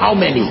 Out of how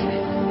many?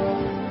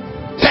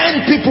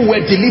 10 people were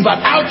delivered.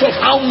 Out of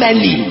how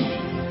many?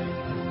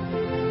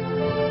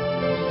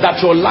 That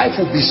your life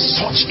will be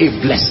such a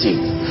blessing.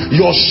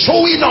 Your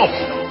showing up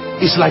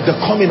is like the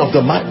coming of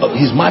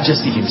His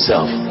Majesty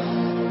himself.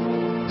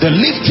 The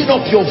lifting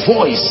up your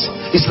voice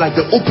is like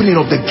the opening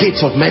of the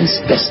gates of men's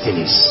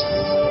destinies.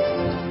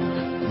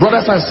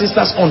 Brothers and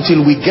sisters,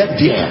 until we get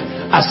there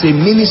as a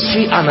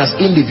ministry and as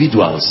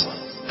individuals,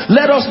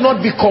 let us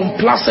not be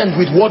complacent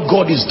with what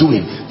God is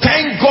doing.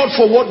 Thank God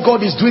for what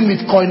God is doing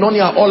with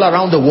Koinonia all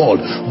around the world.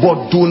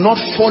 But do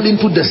not fall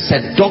into the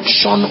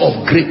seduction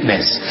of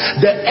greatness.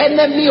 The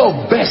enemy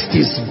of best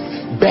is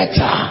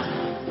better.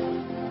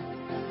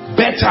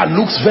 Better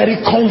looks very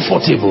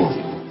comfortable,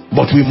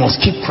 but we must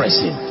keep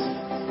pressing.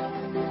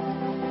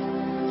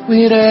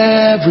 With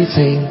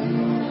everything,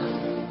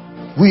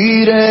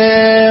 we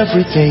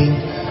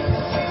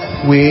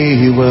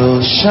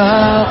will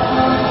shout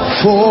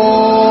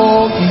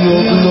for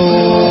your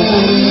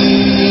glory.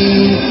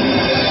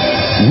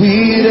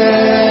 With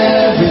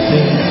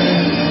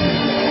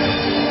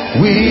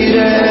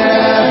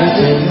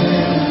everything,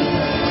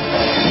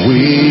 we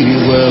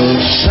will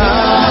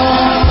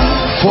shout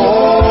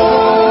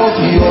for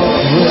your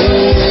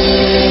praise.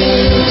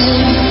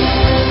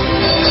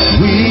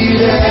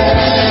 With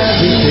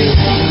everything,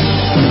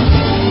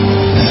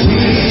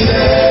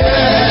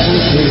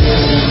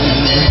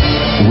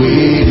 we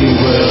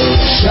will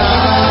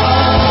shout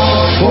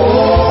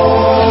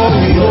for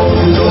your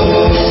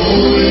glory.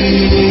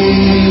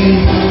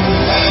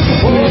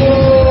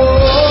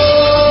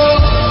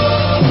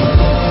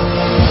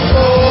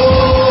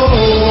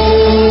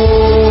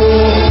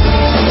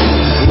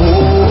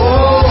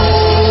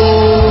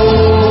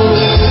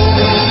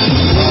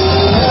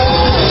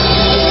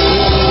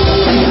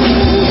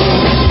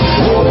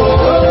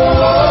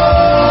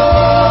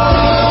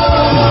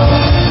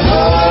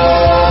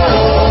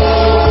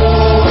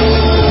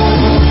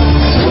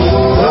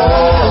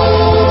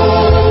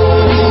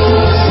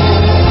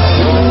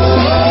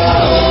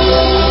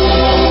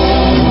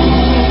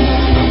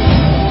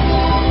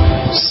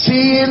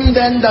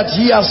 seeing that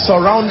ye are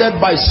surrounded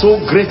by so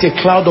great a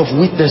cloud of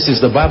witnesses,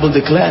 the Bible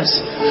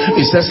declares,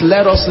 it says,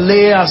 let us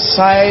lay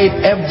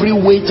aside every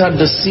weight and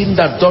the sin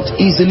that doth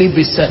easily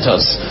beset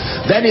us.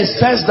 Then it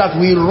says that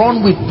we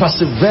run with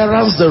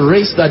perseverance the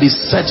race that is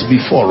set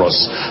before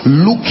us,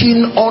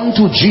 looking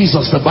unto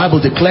Jesus, the Bible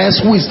declares,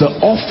 who is the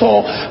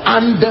author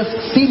and the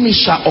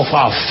finisher of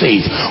our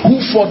faith, who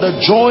for the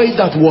joy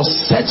that was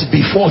set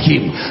before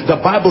him,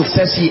 the Bible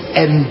says he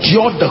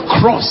endured the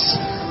cross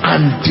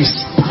and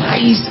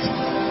despised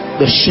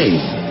the shame.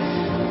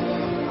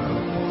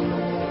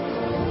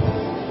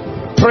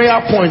 Prayer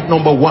point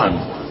number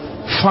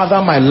 1: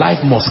 Father, my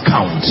life must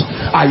count.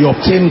 I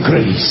obtain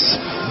grace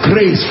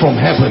from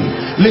heaven.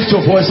 Lift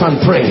your voice and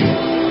pray.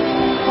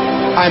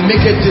 I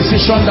make a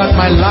decision that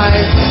my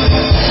life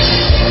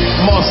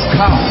must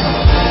count.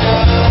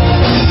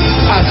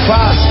 As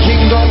far as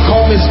kingdom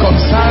come is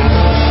concerned,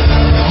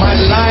 my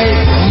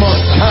life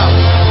must count.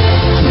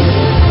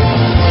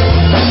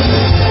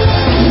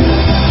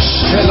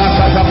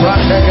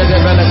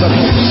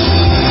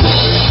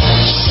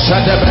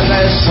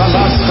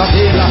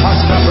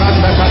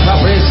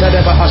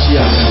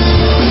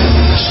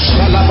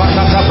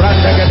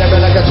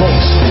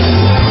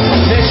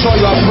 Make sure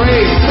you are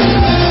praying.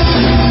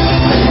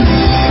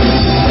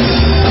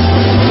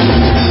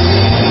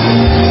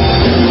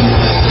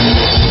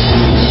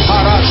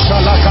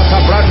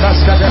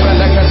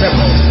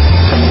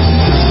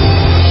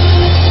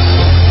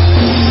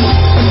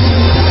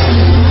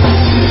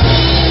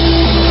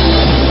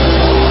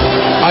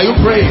 Are you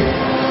praying?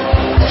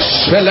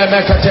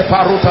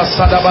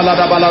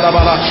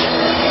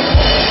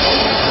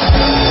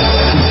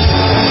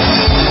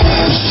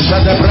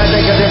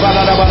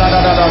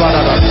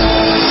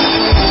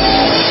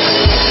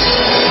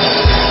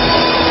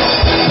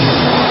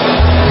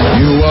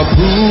 You are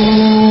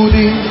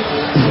brooding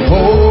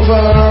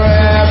over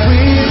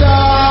every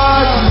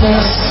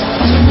darkness.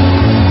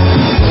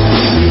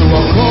 You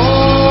are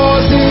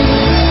causing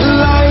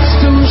lights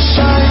to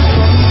shine.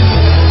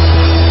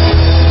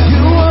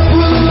 You are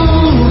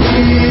brooding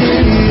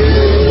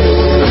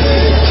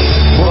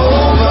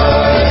over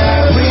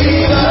every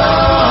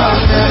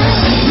darkness.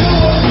 You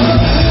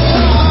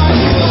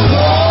are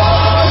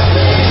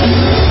causing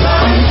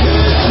lights to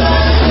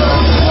shine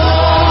from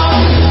far.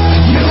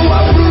 You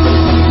are brooding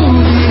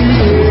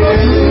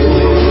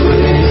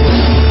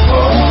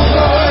over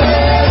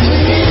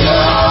every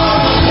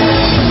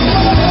darkness.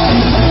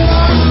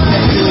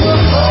 You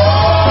are causing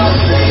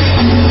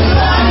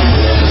lights to shine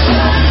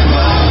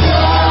from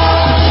far.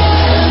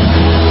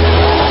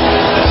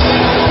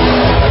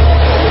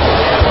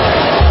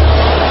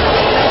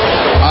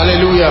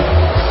 Hallelujah.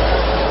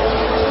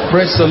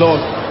 Praise the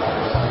Lord.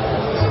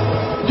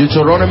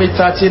 Deuteronomy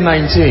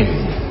 30:19.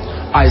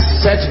 I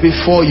set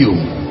before you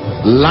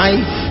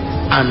life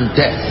and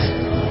death.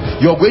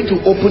 You're going to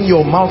open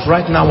your mouth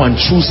right now and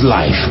choose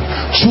life.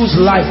 Choose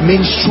life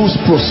means choose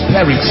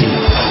prosperity.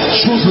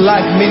 Choose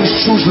life means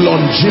choose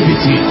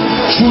longevity.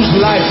 Choose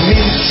life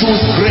means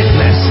choose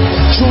greatness.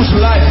 Choose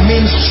life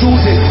means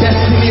choose a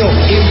destiny of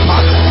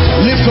impact.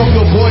 Lift up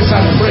your voice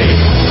and pray.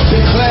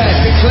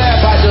 Declare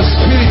by the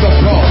Spirit of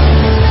God.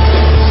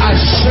 I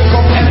shake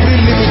up every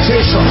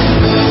limitation,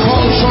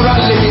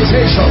 cultural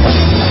limitation,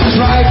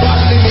 tribal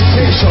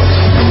limitation,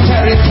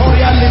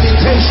 territorial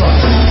limitation,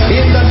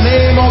 in the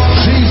name of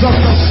Jesus,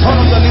 the Son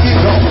of the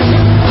living God.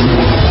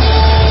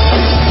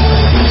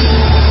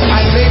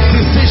 I make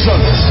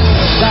decisions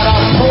that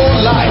are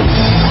pro-life.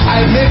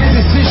 I make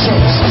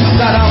decisions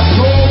that are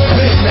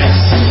pro-greatness.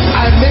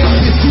 I make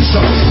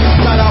decisions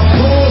that are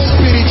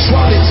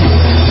pro-spirituality.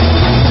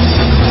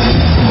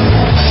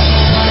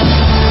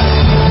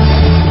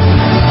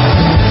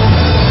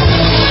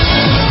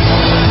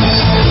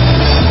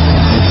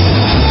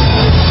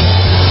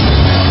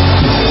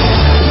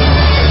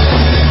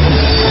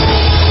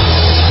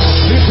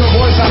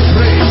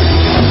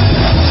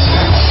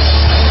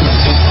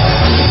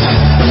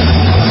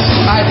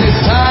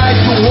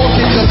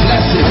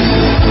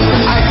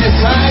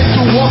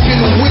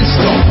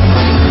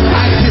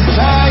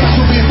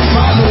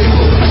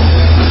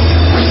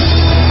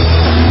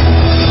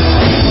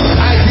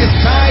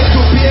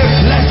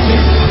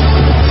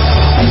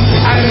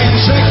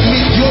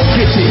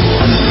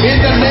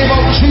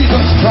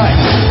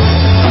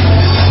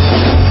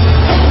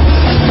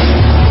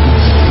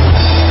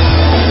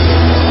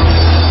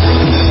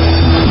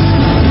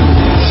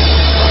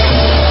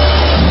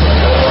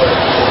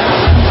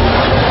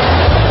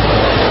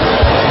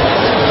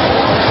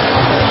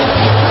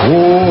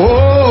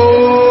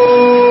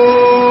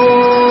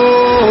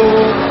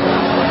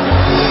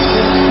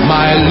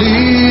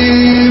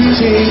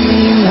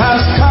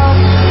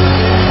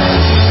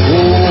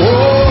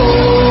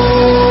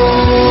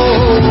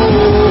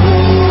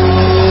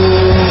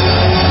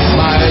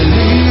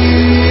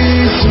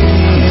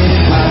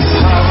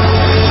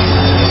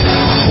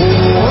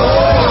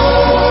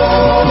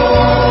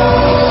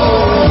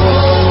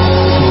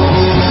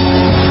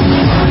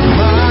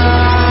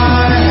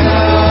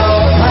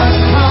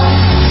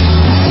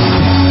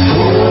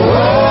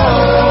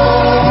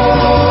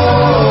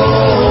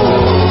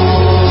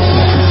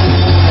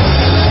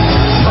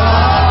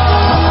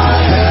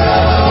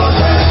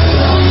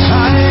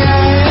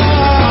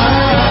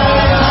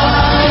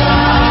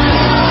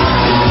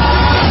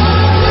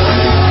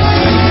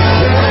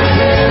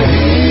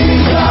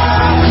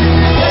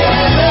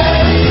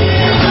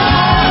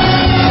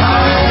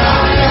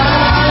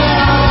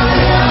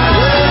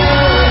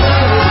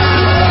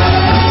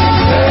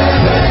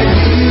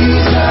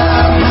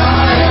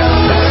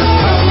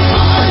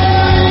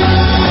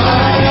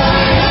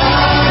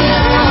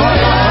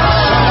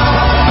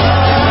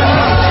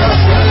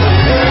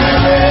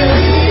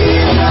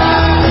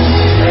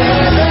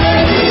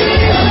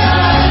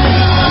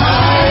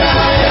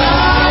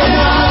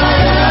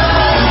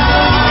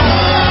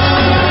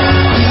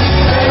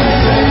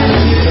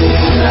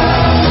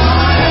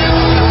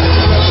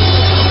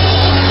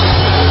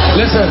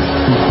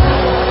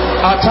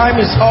 time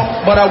is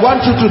up, but I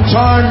want you to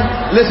turn,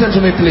 listen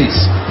to me please,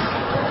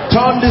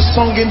 turn this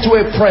song into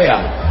a prayer.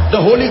 The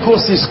Holy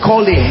Ghost is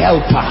called a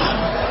helper.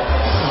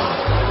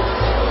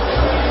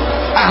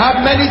 I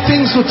have many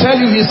things to tell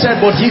you, he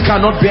said, but he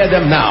cannot bear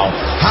them now.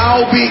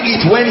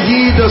 Howbeit, when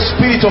he, the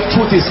Spirit of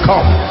truth, is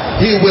come,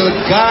 he will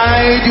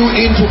guide you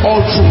into all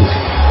truth.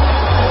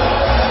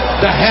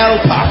 The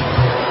helper.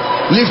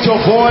 Lift your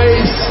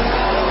voice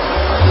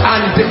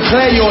and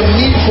declare your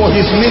need for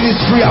his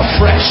ministry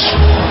afresh.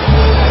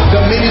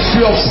 The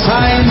ministry of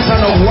signs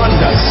and of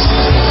wonders.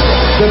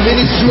 The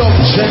ministry of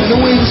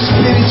genuine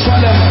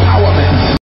spiritual empowerment.